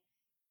my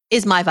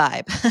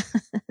vibe.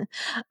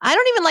 I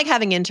don't even like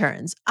having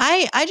interns.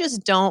 I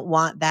just don't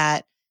want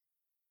that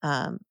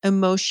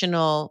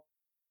emotional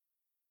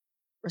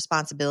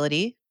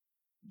responsibility,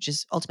 which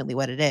is ultimately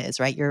what it is,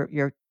 right?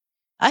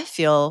 I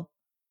feel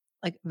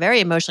like very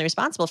emotionally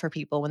responsible for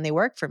people when they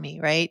work for me,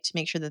 right? To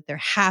make sure that they're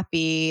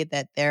happy,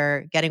 that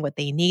they're getting what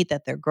they need,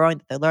 that they're growing,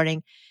 that they're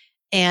learning.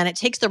 And it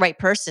takes the right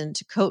person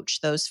to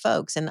coach those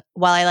folks. And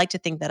while I like to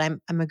think that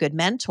I'm a good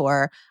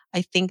mentor,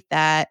 I think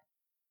that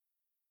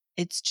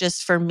it's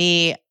just, for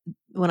me,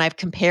 when I've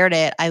compared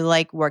it, I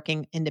like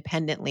working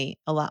independently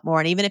a lot more.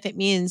 And even if it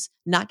means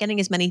not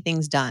getting as many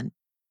things done.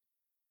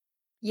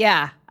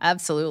 Yeah,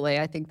 absolutely.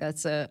 I think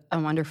that's a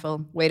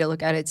wonderful way to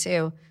look at it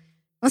too.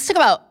 Let's talk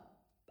about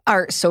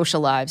our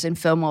social lives and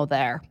FOMO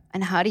there.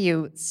 And how do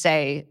you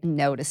say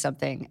no to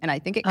something? And I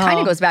think it kind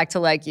of goes back to,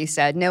 like you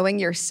said, knowing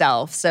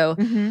yourself. So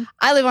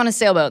I live on a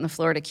sailboat in the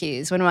Florida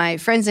Keys. When my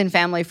friends and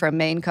family from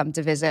Maine come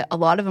to visit, a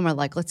lot of them are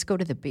like, let's go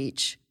to the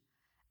beach.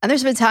 And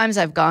there's been times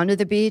I've gone to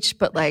the beach,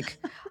 but like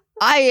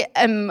I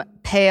am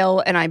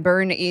pale and I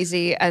burn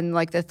easy. And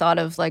like the thought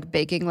of like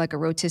baking like a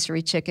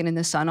rotisserie chicken in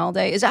the sun all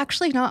day is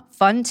actually not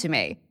fun to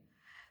me.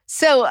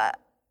 So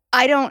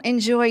I don't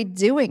enjoy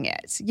doing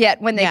it.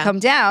 Yet when they come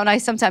down, I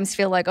sometimes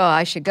feel like, oh,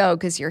 I should go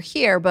because you're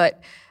here.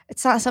 But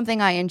it's not something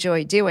I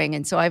enjoy doing.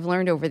 And so I've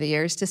learned over the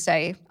years to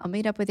say, I'll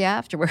meet up with you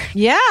afterward.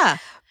 Yeah.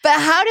 But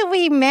how do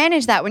we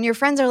manage that when your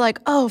friends are like,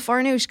 oh,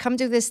 Farnoosh, come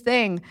do this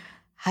thing?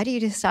 How do you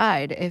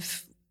decide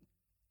if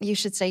you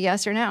should say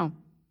yes or no?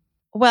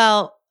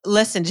 Well,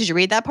 listen, did you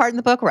read that part in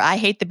the book where I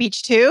hate the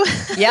beach too?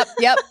 Yep.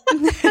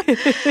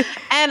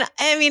 And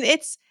I mean,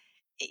 it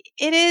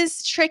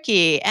is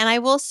tricky. And I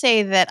will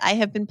say that I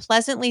have been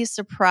pleasantly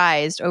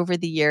surprised over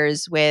the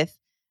years with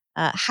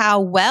how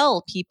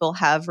well people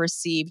have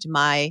received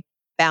my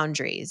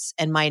boundaries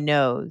and my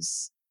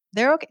no's.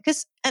 They're okay.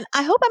 And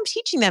I hope I'm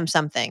teaching them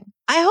something.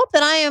 I hope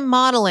that I am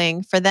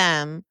modeling for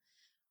them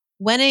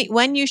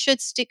when you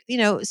should stick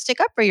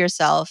up for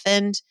yourself.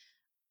 And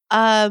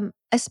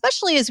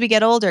especially as we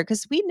get older,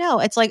 because we know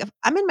it's like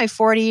I'm in my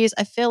 40s.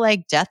 I feel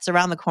like death's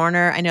around the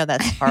corner. I know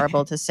that's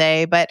horrible to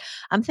say, but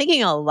I'm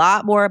thinking a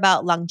lot more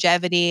about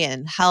longevity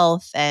and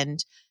health,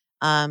 and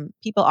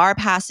people are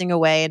passing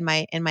away in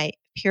my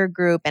peer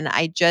group, and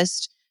I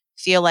just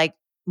feel like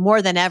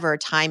more than ever,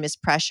 time is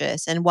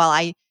precious. And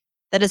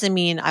that doesn't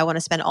mean I want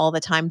to spend all the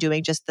time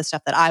doing just the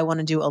stuff that I want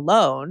to do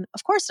alone.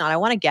 Of course not. I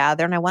want to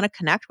gather and I want to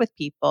connect with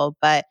people,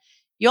 but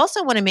you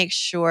also want to make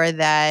sure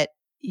that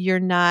you're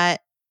not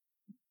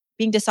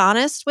being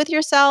dishonest with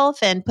yourself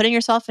and putting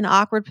yourself in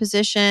awkward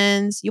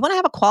positions. You want to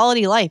have a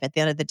quality life at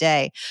the end of the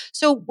day.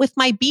 So with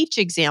my beach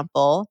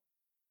example,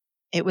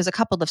 it was a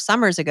couple of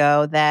summers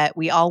ago that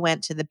we all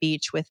went to the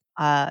beach with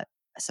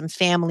some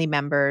family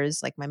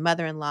members, like my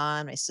mother-in-law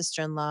and my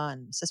sister-in-law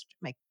and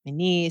my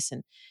niece.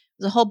 And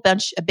it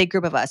was a big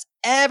group of us.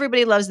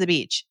 Everybody loves the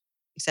beach,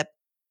 except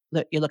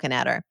you're looking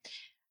at her.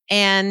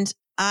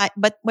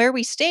 But where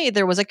we stayed,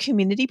 there was a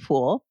community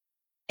pool.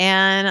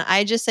 And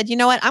I just said, you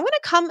know what? I'm going to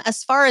come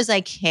as far as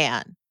I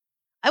can.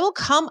 I will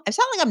come. It's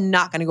not like I'm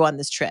not going to go on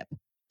this trip.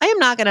 I am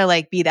not going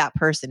to be that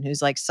person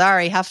who's like,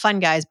 sorry, have fun,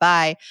 guys.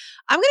 Bye.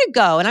 I'm going to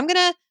go and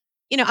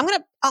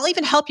I'll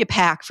even help you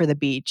pack for the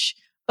beach.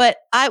 But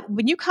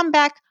when you come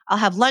back, I'll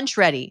have lunch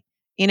ready,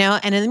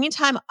 and in the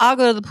meantime, I'll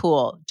go to the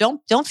pool.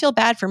 Don't feel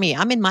bad for me.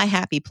 I'm in my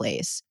happy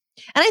place.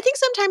 And I think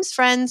sometimes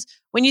friends,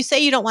 when you say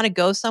you don't want to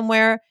go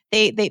somewhere,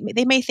 they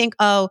may think,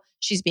 oh,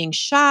 she's being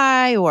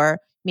shy, or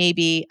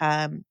maybe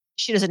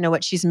she doesn't know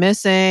what she's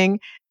missing.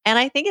 And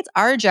I think it's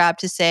our job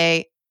to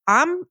say,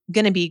 I'm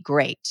going to be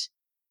great.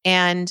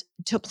 And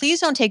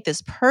please don't take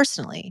this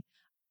personally.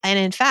 And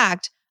in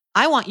fact,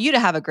 I want you to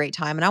have a great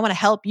time, and I want to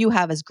help you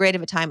have as great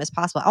of a time as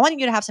possible. I want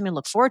you to have something to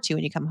look forward to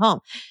when you come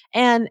home.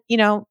 And,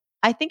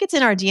 I think it's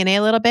in our DNA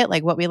a little bit,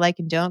 like what we like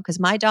and don't. Because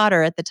my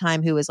daughter at the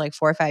time, who was like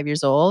 4 or 5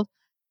 years old,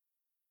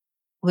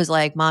 was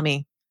like,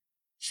 Mommy,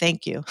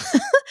 thank you.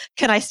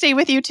 Can I stay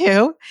with you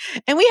too?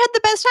 And we had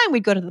the best time.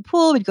 We'd go to the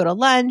pool, we'd go to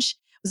lunch.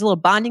 It was a little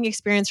bonding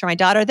experience for my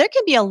daughter. There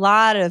can be a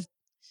lot of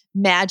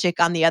magic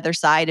on the other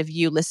side of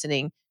you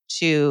listening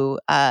to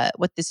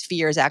what this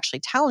fear is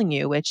actually telling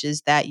you, which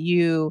is that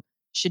you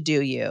should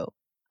do you,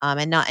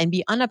 and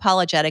be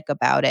unapologetic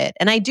about it.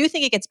 And I do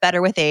think it gets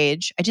better with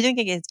age. I do think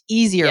it gets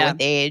easier with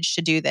age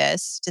to do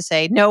this, to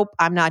say, nope,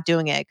 I'm not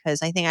doing it.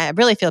 Because I think I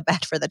really feel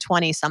bad for the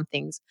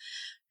 20-somethings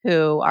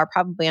who are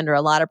probably under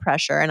a lot of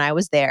pressure. And I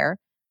was there.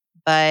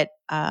 But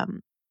I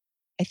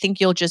think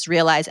you'll just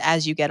realize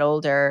as you get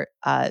older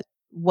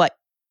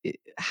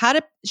how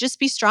to just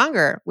be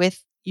stronger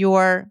with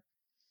your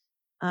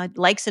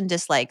likes and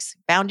dislikes.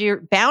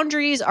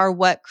 Boundaries are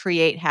what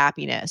create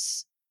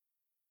happiness.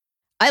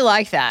 I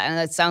like that. And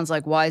that sounds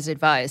like wise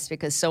advice,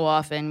 because so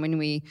often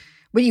when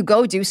you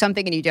go do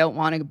something and you don't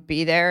want to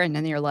be there, and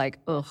then you're like,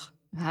 ugh,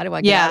 how do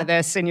I get out of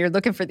this? And you're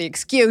looking for the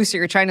excuse, or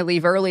you're trying to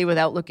leave early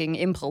without looking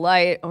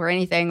impolite or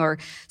anything. Or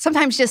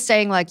sometimes just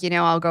saying like,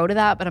 I'll go to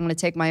that, but I'm going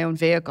to take my own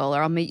vehicle,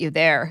 or I'll meet you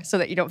there, so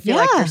that you don't feel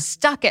like you're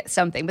stuck at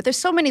something. But there's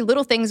so many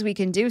little things we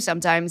can do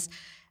sometimes,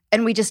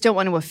 and we just don't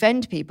want to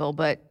offend people.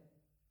 But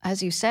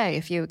as you say,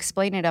 if you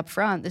explain it up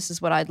front, this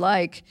is what I'd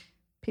like,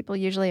 people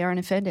usually aren't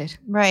offended.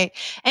 Right.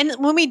 And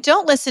when we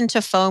don't listen to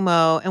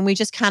FOMO and we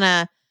just kind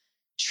of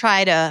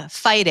try to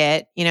fight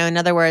it, in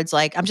other words,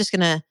 like, I'm just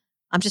going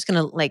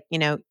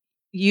to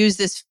use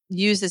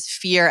this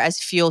fear as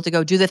fuel to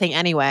go do the thing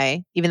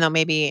anyway, even though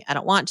maybe I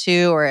don't want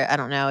to, or I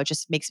don't know,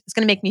 it's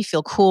going to make me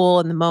feel cool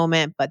in the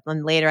moment, but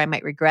then later I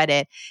might regret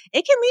it.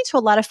 It can lead to a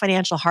lot of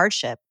financial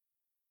hardship.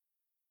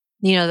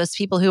 Those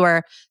people who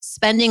are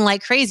spending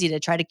like crazy to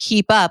try to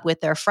keep up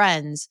with their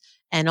friends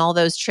and all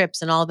those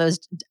trips and all those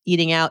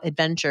eating out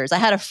adventures. I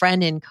had a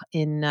friend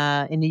in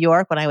New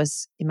York when I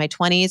was in my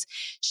 20s.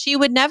 She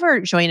would never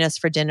join us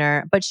for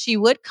dinner, but she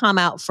would come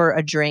out for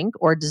a drink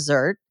or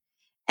dessert.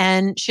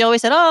 And she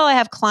always said, oh, I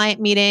have client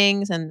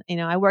meetings and,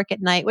 I work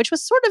at night, which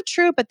was sort of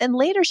true. But then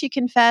later she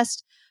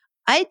confessed,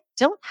 I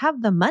don't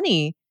have the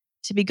money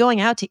to be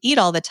going out to eat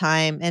all the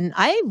time. And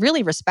I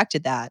really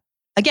respected that.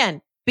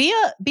 Again, be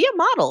a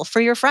model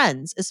for your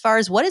friends as far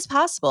as what is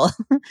possible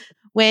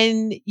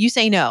when you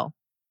say no.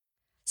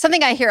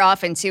 Something I hear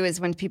often too is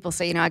when people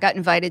say, I got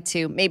invited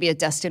to maybe a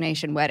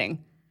destination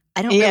wedding.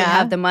 I don't really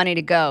have the money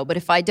to go, but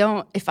if I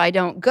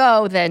don't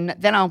go, then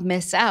I'll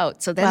miss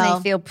out. So then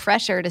they feel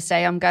pressure to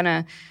say, I'm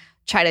gonna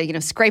try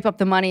to scrape up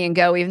the money and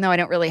go, even though I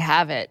don't really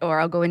have it,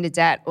 or I'll go into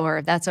debt, or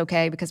if that's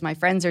okay because my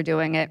friends are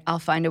doing it, I'll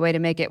find a way to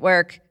make it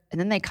work, and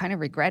then they kind of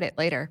regret it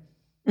later.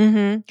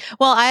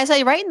 Well, as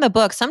I write in the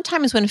book,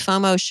 sometimes when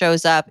FOMO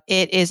shows up,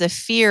 it is a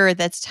fear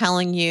that's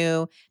telling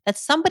you that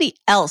somebody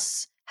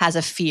else has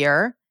a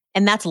fear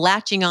and that's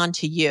latching on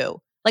to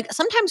you. Like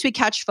sometimes we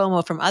catch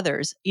FOMO from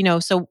others,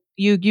 so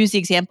you use the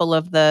example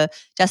of the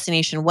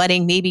destination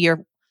wedding. Maybe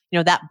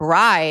that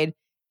bride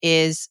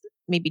is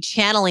maybe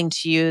channeling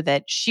to you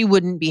that she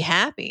wouldn't be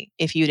happy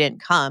if you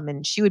didn't come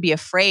and she would be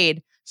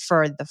afraid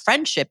for the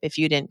friendship if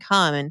you didn't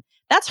come. And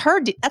that's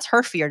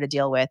her fear to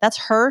deal with. That's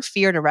her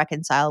fear to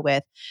reconcile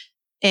with.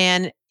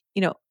 And,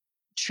 you know,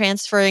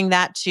 transferring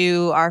that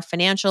to our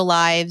financial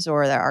lives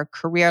or our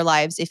career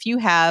lives. If you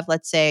have,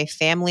 let's say,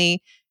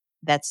 family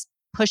that's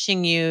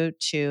pushing you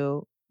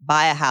to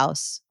buy a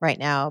house right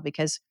now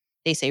because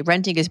they say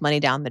renting is money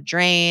down the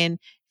drain. If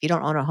you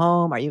don't own a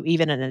home, are you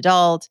even an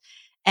adult?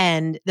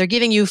 And they're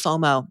giving you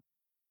FOMO.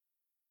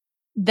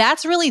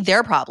 That's really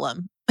their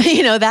problem.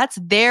 That's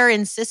their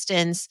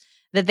insistence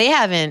that they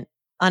haven't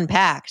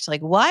unpacked.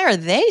 Like, why are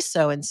they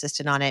so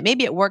insistent on it?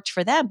 Maybe it worked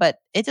for them, but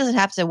it doesn't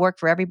have to work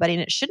for everybody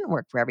and it shouldn't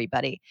work for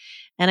everybody.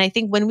 And I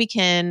think when we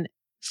can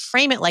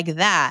frame it like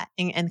that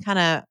and kind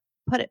of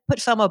put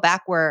FOMO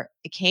back where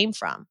it came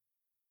from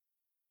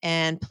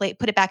and put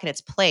it back in its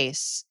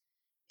place,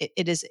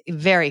 it is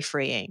very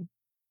freeing.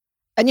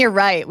 And you're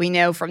right. We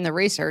know from the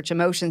research,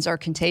 emotions are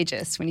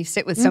contagious. When you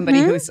sit with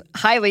somebody who's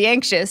highly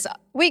anxious,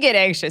 we get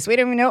anxious. We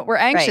don't even know what we're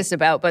anxious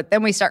about, but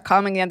then we start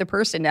calming the other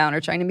person down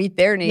or trying to meet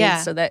their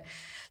needs so that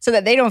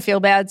they don't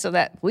feel bad, so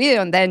that we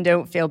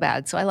don't feel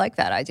bad. So I like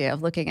that idea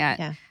of looking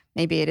at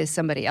maybe it is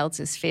somebody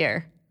else's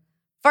fear.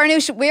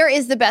 Farnoosh, where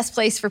is the best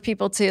place for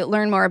people to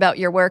learn more about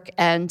your work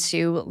and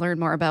to learn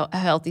more about A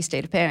Healthy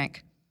State of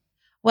Panic?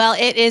 Well,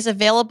 it is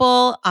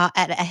available at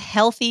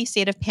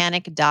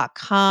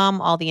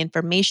ahealthystateofpanic.com. All the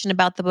information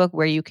about the book,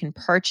 where you can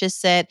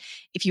purchase it.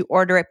 If you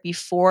order it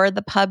before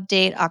the pub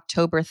date,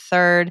 October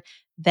 3rd,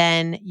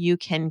 then you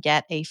can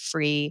get a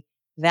free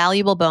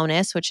valuable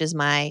bonus, which is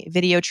my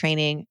video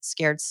training,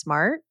 Scared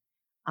Smart,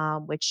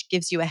 which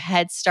gives you a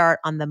head start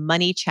on the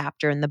money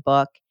chapter in the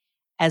book,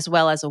 as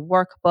well as a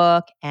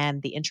workbook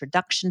and the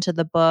introduction to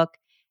the book.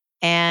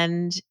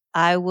 And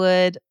I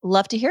would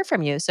love to hear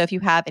from you. So if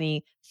you have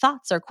any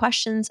thoughts or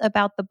questions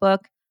about the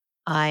book,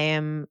 I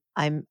read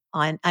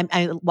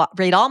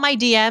all my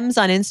DMs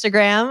on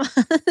Instagram.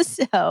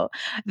 So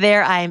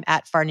there I'm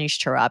at Farnoosh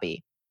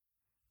Torabi.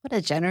 What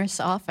a generous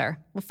offer.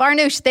 Well,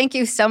 Farnoosh, thank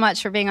you so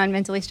much for being on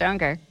Mentally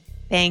Stronger.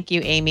 Thank you,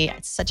 Amy.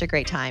 It's such a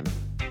great time.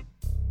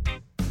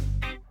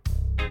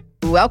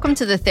 Welcome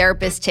to The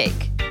Therapist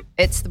Take.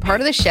 It's the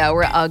part of the show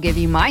where I'll give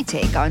you my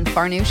take on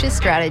Farnoosh's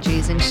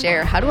strategies and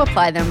share how to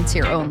apply them to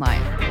your own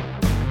life.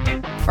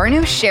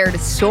 Farnoosh shared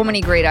so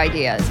many great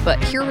ideas,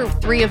 but here are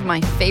 3 of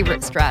my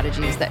favorite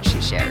strategies that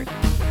she shared.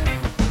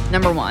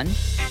 Number 1,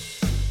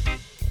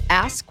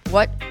 ask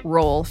what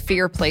role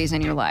fear plays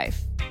in your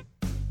life.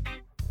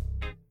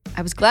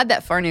 I was glad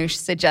that Farnoosh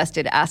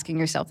suggested asking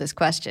yourself this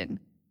question.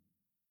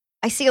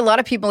 I see a lot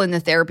of people in the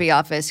therapy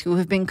office who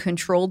have been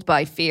controlled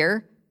by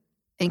fear,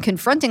 and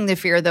confronting the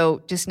fear,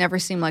 though, just never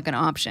seemed like an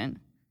option.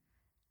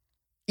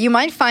 You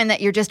might find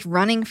that you're just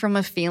running from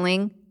a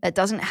feeling that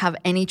doesn't have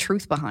any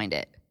truth behind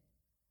it.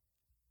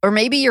 Or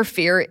maybe your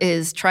fear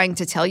is trying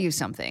to tell you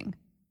something,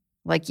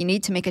 like you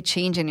need to make a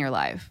change in your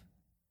life.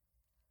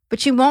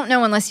 But you won't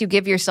know unless you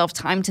give yourself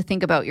time to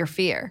think about your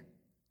fear.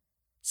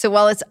 So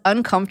while it's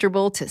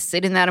uncomfortable to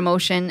sit in that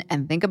emotion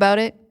and think about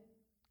it,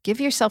 give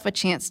yourself a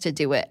chance to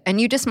do it, and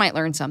you just might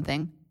learn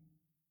something.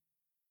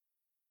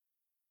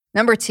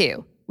 Number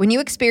 2, when you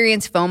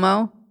experience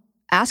FOMO,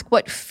 ask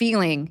what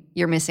feeling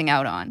you're missing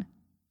out on.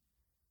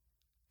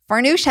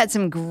 Farnoosh had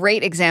some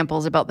great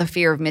examples about the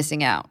fear of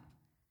missing out.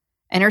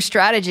 And her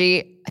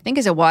strategy, I think,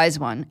 is a wise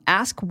one.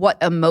 Ask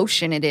what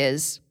emotion it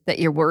is that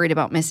you're worried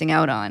about missing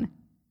out on.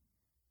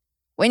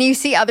 When you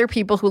see other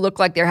people who look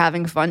like they're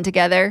having fun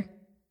together,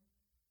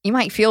 you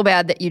might feel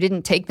bad that you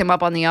didn't take them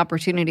up on the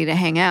opportunity to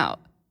hang out.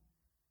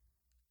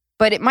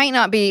 But it might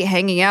not be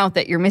hanging out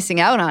that you're missing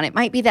out on. It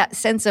might be that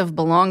sense of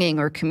belonging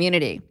or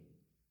community.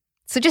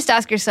 So just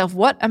ask yourself,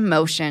 what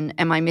emotion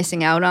am I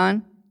missing out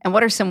on? And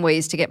what are some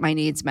ways to get my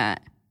needs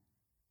met?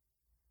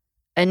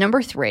 And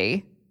number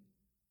 3,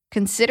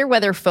 consider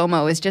whether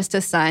FOMO is just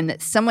a sign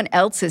that someone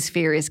else's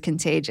fear is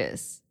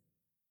contagious.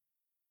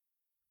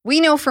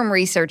 We know from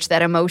research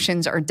that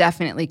emotions are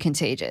definitely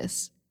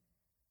contagious.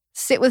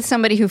 Sit with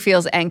somebody who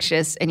feels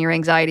anxious and your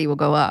anxiety will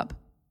go up.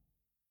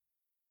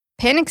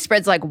 Panic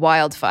spreads like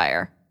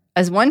wildfire.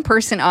 As one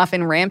person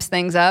often ramps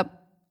things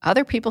up,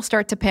 other people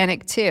start to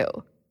panic too.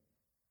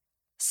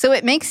 So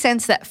it makes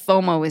sense that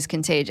FOMO is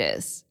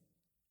contagious.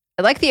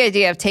 I like the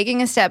idea of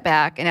taking a step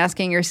back and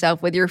asking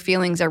yourself whether your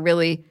feelings are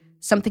really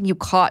something you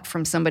caught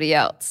from somebody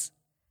else.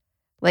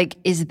 Like,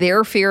 is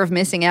their fear of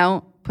missing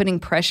out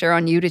putting pressure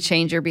on you to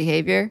change your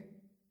behavior?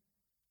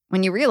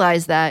 When you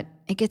realize that,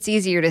 it gets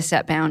easier to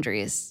set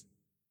boundaries.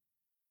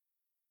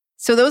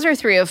 So those are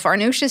 3 of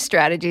Farnoosh's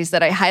strategies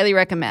that I highly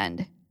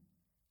recommend.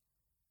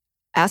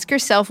 Ask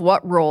yourself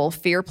what role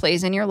fear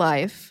plays in your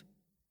life.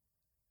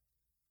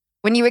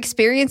 When you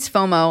experience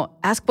FOMO,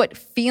 ask what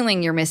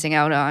feeling you're missing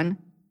out on.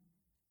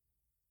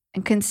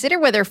 and consider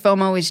whether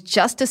FOMO is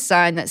just a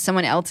sign that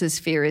someone else's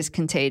fear is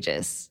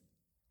contagious.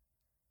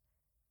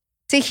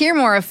 To hear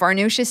more of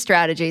Farnoosh's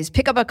strategies,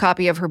 pick up a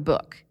copy of her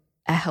book,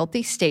 A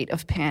Healthy State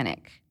of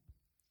Panic.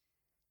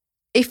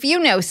 If you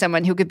know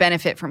someone who could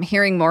benefit from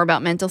hearing more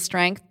about mental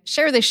strength,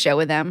 share this show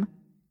with them.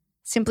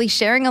 Simply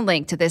sharing a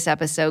link to this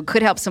episode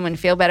could help someone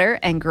feel better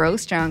and grow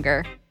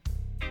stronger.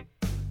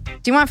 Do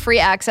you want free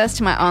access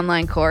to my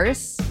online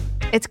course?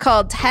 It's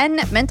called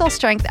 10 Mental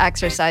Strength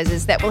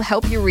Exercises that will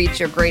help you reach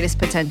your greatest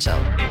potential.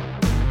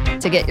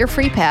 To get your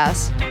free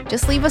pass,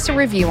 just leave us a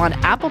review on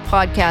Apple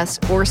Podcasts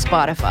or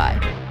Spotify.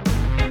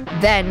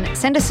 Then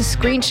send us a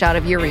screenshot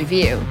of your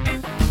review.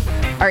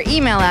 Our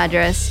email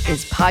address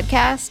is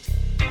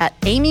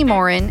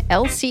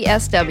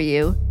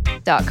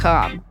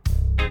podcast@amymorinlcsw.com.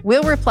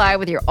 We'll reply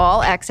with your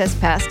all-access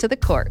pass to the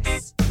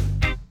course.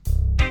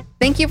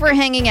 Thank you for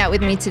hanging out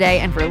with me today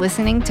and for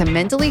listening to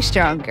Mentally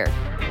Stronger.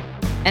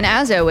 And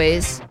as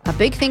always, a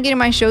big thank you to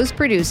my show's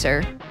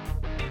producer,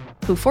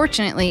 who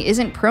fortunately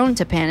isn't prone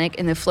to panic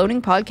in the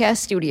floating podcast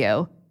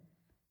studio,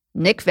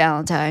 Nick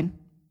Valentine.